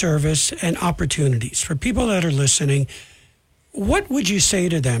foreign service and opportunities, for people that are listening, what would you say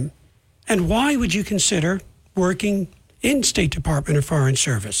to them, and why would you consider working in State Department or Foreign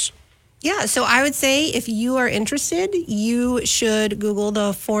Service? Yeah, so I would say if you are interested, you should Google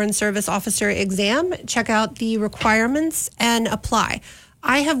the Foreign Service Officer exam, check out the requirements, and apply.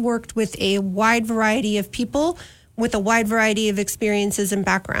 I have worked with a wide variety of people with a wide variety of experiences and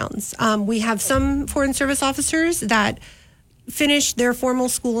backgrounds. We have some Foreign Service officers that finish their formal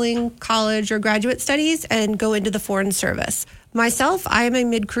schooling, college, or graduate studies and go into the Foreign Service. Myself, I am a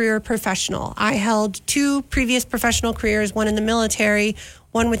mid-career professional. I held 2 previous professional careers, one in the military,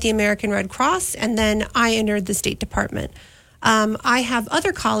 one with the American Red Cross, and then I entered the State Department. I have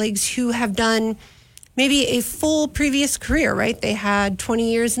other colleagues who have done maybe a full previous career, right? They had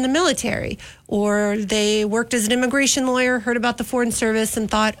 20 years in the military, or they worked as an immigration lawyer, heard about the Foreign Service,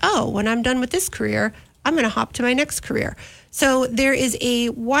 and thought, oh, when I'm done with this career, I'm going to hop to my next career. So there is a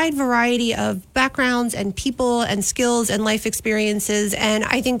wide variety of backgrounds and people and skills and life experiences, and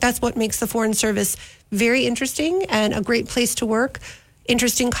I think that's what makes the Foreign Service very interesting and a great place to work.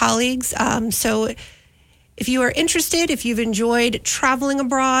 Interesting colleagues. So if you are interested, if you've enjoyed traveling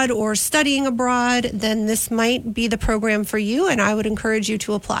abroad or studying abroad, then this might be the program for you, and I would encourage you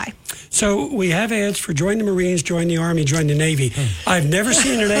to apply. So we have ads for join the Marines, join the Army, join the Navy. I've never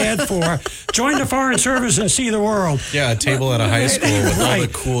seen an ad for join the Foreign Service and see the world. Yeah, a table at a high school with all the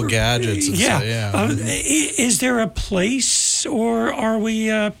cool gadgets. And stuff. Is there a place, or are we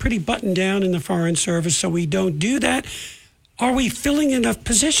pretty buttoned down in the Foreign Service so we don't do that? Are we filling enough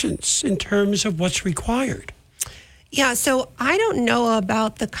positions in terms of what's required? Yeah, so I don't know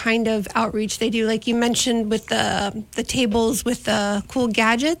about the kind of outreach they do, like you mentioned with the tables with the cool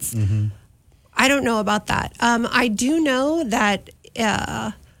gadgets. Mm-hmm. I don't know about that. I do know that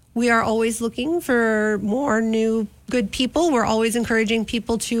we are always looking for more new good people. We're always encouraging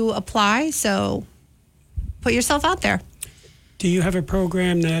people to apply, so put yourself out there. Do you have a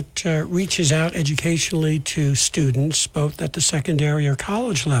program that reaches out educationally to students, both at the secondary or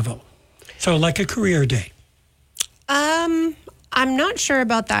college level? So like a career day? I'm not sure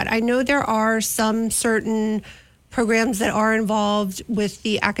about that. I know there are some certain programs that are involved with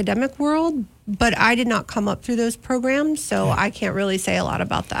the academic world, but I did not come up through those programs, so I can't really say a lot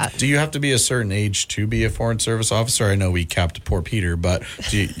about that. Do you have to be a certain age to be a Foreign Service officer? I know we capped poor Peter, but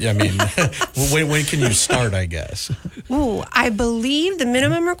when can you start, I guess? Ooh, I believe the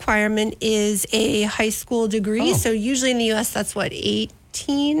minimum requirement is a high school degree, so usually in the U.S. that's what,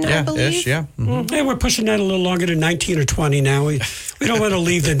 18, I believe? Ish, yeah. Mm-hmm. Yeah, we're pushing that a little longer to 19 or 20 now. We don't want to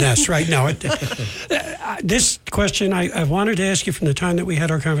leave the nest right now. This question I wanted to ask you from the time that we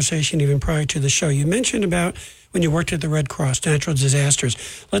had our conversation, even prior to the show. You mentioned about when you worked at the Red Cross, natural disasters.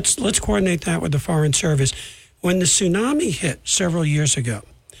 Let's coordinate that with the Foreign Service. When the tsunami hit several years ago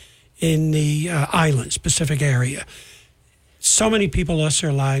in the islands, Pacific area, so many people lost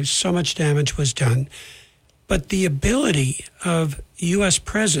their lives, so much damage was done. But the ability of U.S.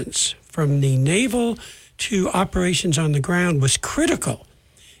 presence from the naval to operations on the ground was critical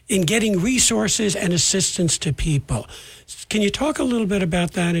in getting resources and assistance to people. Can you talk a little bit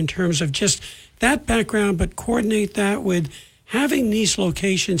about that in terms of just that background, but coordinate that with having these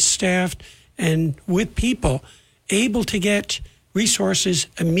locations staffed and with people able to get resources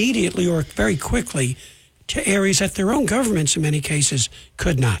immediately or very quickly to areas that their own governments in many cases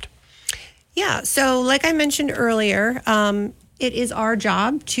could not? Yeah, so like I mentioned earlier, it is our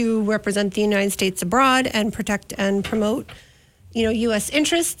job to represent the United States abroad and protect and promote, U.S.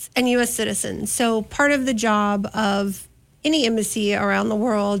 interests and U.S. citizens. So part of the job of any embassy around the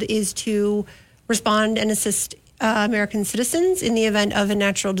world is to respond and assist American citizens in the event of a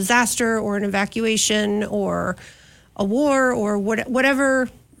natural disaster or an evacuation or a war or whatever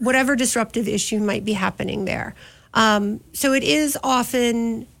disruptive issue might be happening there. So it is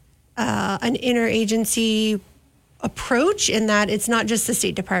often an interagency approach in that it's not just the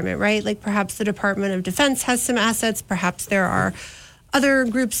State Department, right? Like perhaps the Department of Defense has some assets. Perhaps there are other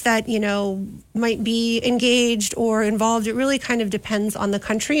groups that, might be engaged or involved. It really kind of depends on the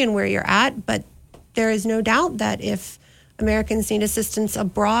country and where you're at. But there is no doubt that if Americans need assistance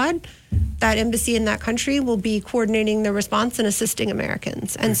abroad, that embassy in that country will be coordinating the response and assisting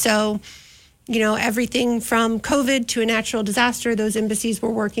Americans. And so, everything from COVID to a natural disaster, those embassies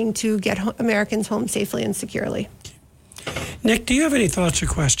were working to get Americans home safely and securely. Nick, do you have any thoughts or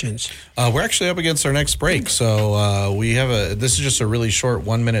questions? We're actually up against our next break, so this is just a really short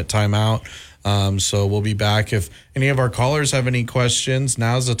 1-minute timeout. So we'll be back. If any of our callers have any questions,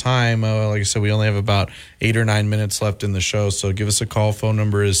 now's the time. Like I said, we only have about 8 or 9 minutes left in the show, so give us a call. Phone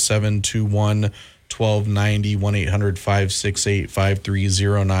number is 721-1290,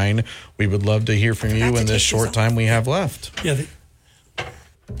 1-800-568-5309. We would love to hear from you in this short time we have left. Yeah.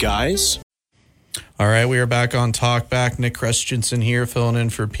 Guys? All right, we are back on Talk Back. Nick Christensen here, filling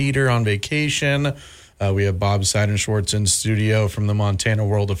in for Peter on vacation. We have Bob Seidenschwarz in studio from the Montana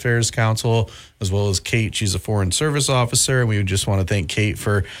World Affairs Council, as well as Kate. She's a Foreign Service Officer. We just want to thank Kate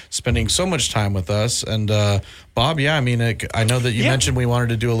for spending so much time with us. And Bob, I know that you mentioned we wanted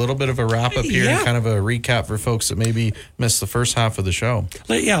to do a little bit of a wrap-up here and kind of a recap for folks that maybe missed the first half of the show.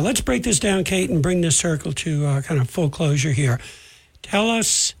 Let's break this down, Kate, and bring this circle to kind of full closure here. Tell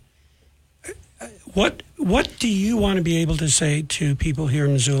us, what do you want to be able to say to people here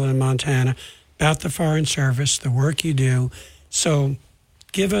in Missoula and Montana about the Foreign Service, the work you do? So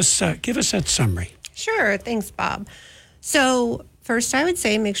give us that summary. Sure. Thanks, Bob. So first, I would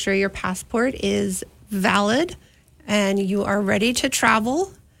say make sure your passport is valid and you are ready to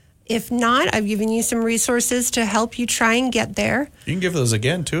travel. If not, I've given you some resources to help you try and get there. You can give those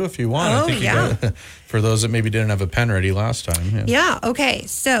again, too, if you want. Oh, I think you got, for those that maybe didn't have a pen ready last time. Yeah, okay.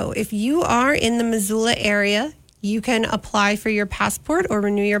 So if you are in the Missoula area, you can apply for your passport or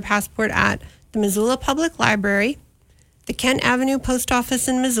renew your passport at the Missoula Public Library, the Kent Avenue Post Office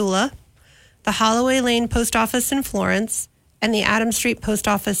in Missoula, the Holloway Lane Post Office in Florence, and the Adams Street Post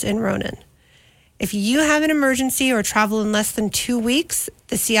Office in Ronan. If you have an emergency or travel in less than 2 weeks,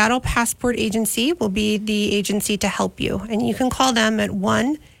 the Seattle Passport Agency will be the agency to help you. And you can call them at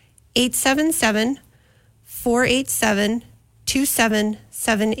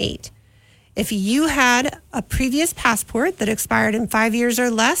 1-877-487-2778. If you had a previous passport that expired in 5 years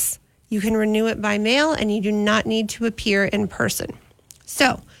or less, you can renew it by mail and you do not need to appear in person.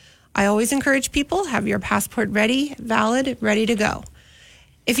 So I always encourage people, have your passport ready, valid, ready to go.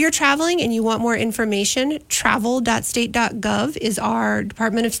 If you're traveling and you want more information, travel.state.gov is our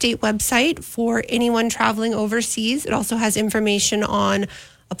Department of State website for anyone traveling overseas. It also has information on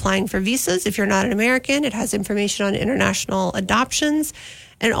applying for visas. If you're not an American, it has information on international adoptions.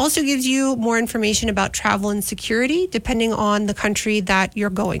 And it also gives you more information about travel and security, depending on the country that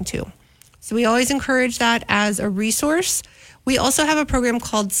you're going to. So we always encourage that as a resource. We also have a program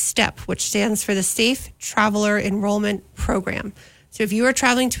called STEP, which stands for the Safe Traveler Enrollment Program. So if you are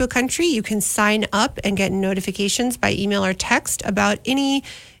traveling to a country, you can sign up and get notifications by email or text about any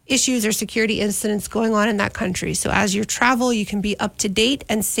issues or security incidents going on in that country. So as you travel, you can be up to date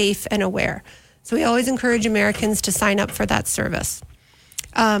and safe and aware. So we always encourage Americans to sign up for that service.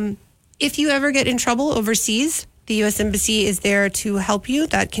 If you ever get in trouble overseas, the U.S. Embassy is there to help you.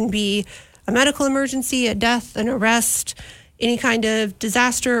 That can be a medical emergency, a death, an arrest, any kind of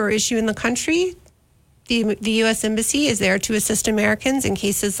disaster or issue in the country. The U.S. Embassy is there to assist Americans in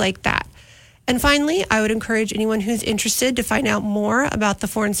cases like that. And finally, I would encourage anyone who's interested to find out more about the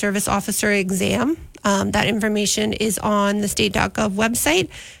Foreign Service Officer exam. That information is on the state.gov website,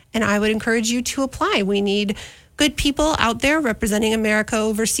 and I would encourage you to apply. We need good people out there representing America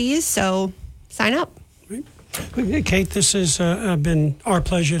overseas, so sign up. Kate, this has been our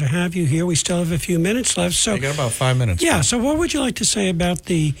pleasure to have you here. We still have a few minutes left. So I got about 5 minutes. Yeah, so what would you like to say about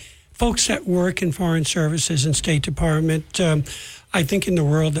the folks that work in foreign services and State Department? I think in the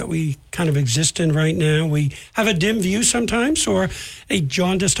world that we kind of exist in right now, we have a dim view sometimes or a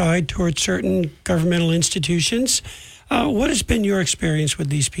jaundiced eye towards certain governmental institutions. What has been your experience with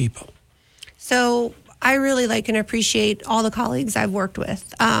these people? So I really like and appreciate all the colleagues I've worked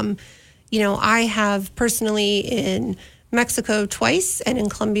with. I have personally in Mexico twice and in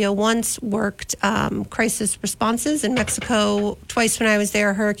Colombia once worked crisis responses. In Mexico twice when I was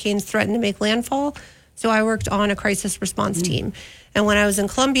there, hurricanes threatened to make landfall. So I worked on a crisis response team. And when I was in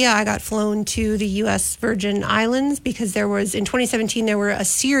Colombia, I got flown to the U.S. Virgin Islands because in 2017, there were a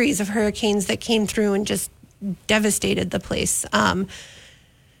series of hurricanes that came through and just devastated the place.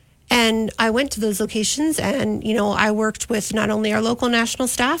 And I went to those locations and, I worked with not only our local national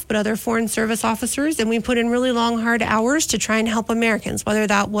staff, but other Foreign Service officers. And we put in really long, hard hours to try and help Americans, whether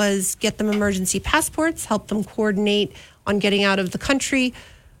that was get them emergency passports, help them coordinate on getting out of the country,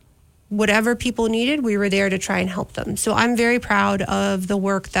 whatever people needed, we were there to try and help them. So I'm very proud of the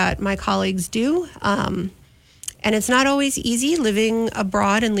work that my colleagues do. And it's not always easy living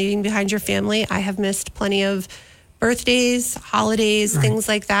abroad and leaving behind your family. I have missed plenty of birthdays, holidays, things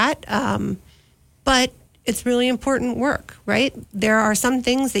like that. But it's really important work, right? There are some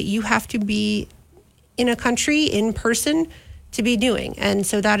things that you have to be in a country in person to be doing. And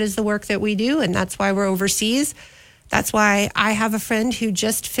so that is the work that we do. And that's why we're overseas. That's why I have a friend who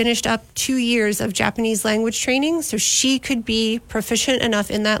just finished up 2 years of Japanese language training. So she could be proficient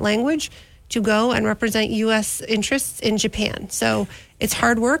enough in that language to go and represent U.S. interests in Japan. So it's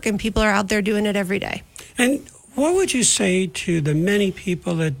hard work, and people are out there doing it every day. And what would you say to the many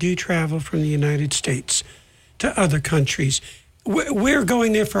people that do travel from the United States to other countries? We're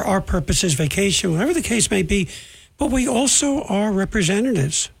going there for our purposes, vacation, whatever the case may be, but we also are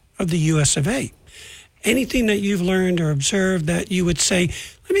representatives of the U.S. of A. Anything that you've learned or observed that you would say,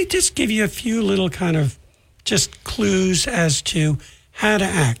 let me just give you a few little kind of just clues as to how to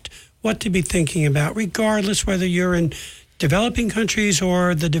act, what to be thinking about, regardless whether you're in developing countries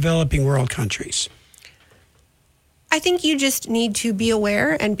or the developing world countries? I think you just need to be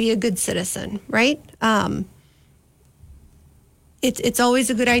aware and be a good citizen, right? It's always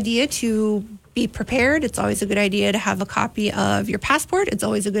a good idea to be prepared. It's always a good idea to have a copy of your passport. It's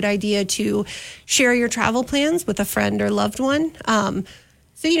always a good idea to share your travel plans with a friend or loved one.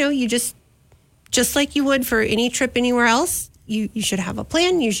 So, you just like you would for any trip anywhere else, you should have a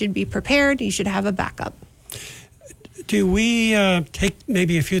plan. You should be prepared. You should have a backup. Do we take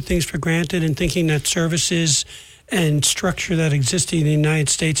maybe a few things for granted in thinking that services and structure that exists in the United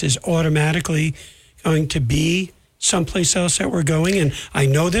States is automatically going to be someplace else that we're going? And I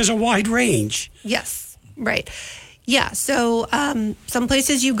know there's a wide range. Yes, right. Yeah, so some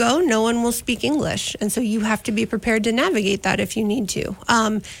places you go, no one will speak English. And so you have to be prepared to navigate that if you need to.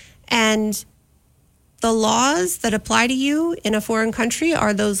 And the laws that apply to you in a foreign country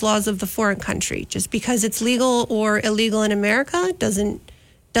are those laws of the foreign country. Just because it's legal or illegal in America doesn't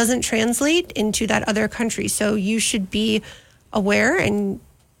translate into that other country. So you should be aware and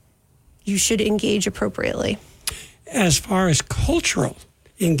you should engage appropriately. As far as cultural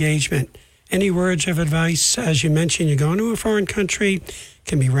engagement, any words of advice? As you mentioned, you're going to a foreign country,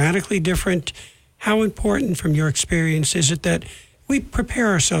 can be radically different. How important from your experience is it that we prepare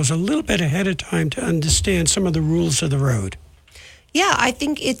ourselves a little bit ahead of time to understand some of the rules of the road? Yeah, I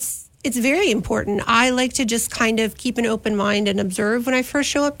think it's very important. I like to just kind of keep an open mind and observe when I first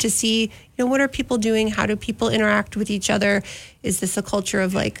show up to see, what are people doing? How do people interact with each other? Is this a culture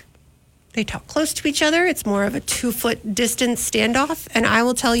of they talk close to each other? It's more of a 2-foot distance standoff. And I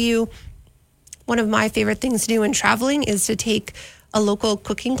will tell you, one of my favorite things to do in traveling is to take a local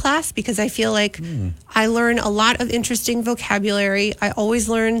cooking class, because I feel like I learn a lot of interesting vocabulary. I always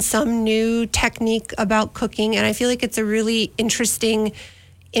learn some new technique about cooking, and I feel like it's a really interesting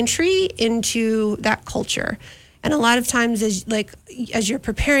entry into that culture. And a lot of times as you're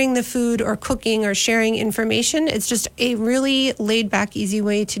preparing the food or cooking or sharing information, it's just a really laid back, easy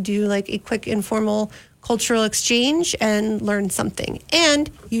way to do a quick informal cultural exchange and learn something. And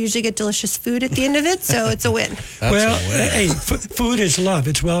you usually get delicious food at the end of it, so it's a win. Hey, food is love.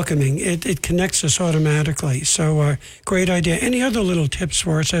 It's welcoming. It connects us automatically. So great idea. Any other little tips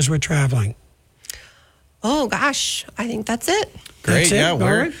for us as we're traveling? Oh, gosh. I think that's it. Great.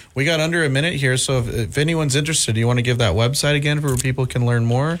 Yeah, we got under a minute here. So if anyone's interested, do you want to give that website again where people can learn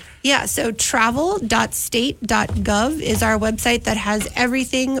more? Yeah, so travel.state.gov is our website that has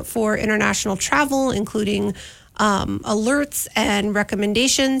everything for international travel, including alerts and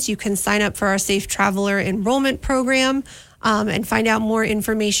recommendations. You can sign up for our Safe Traveler Enrollment Program and find out more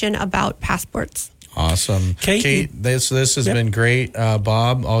information about passports. Awesome. Kate, this has been great.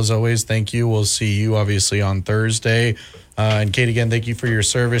 Bob, as always, thank you. We'll see you, obviously, on Thursday. And Kate, again, thank you for your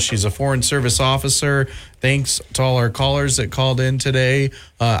service. She's a Foreign Service Officer. Thanks to all our callers that called in today.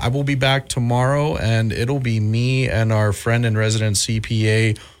 I will be back tomorrow, and it'll be me and our friend and resident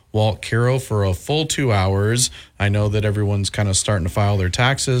CPA, Walt Caro, for a full 2 hours. I know that everyone's kind of starting to file their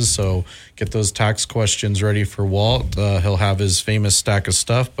taxes, so get those tax questions ready for Walt. He'll have his famous stack of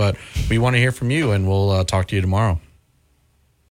stuff, but we want to hear from you, and we'll talk to you tomorrow.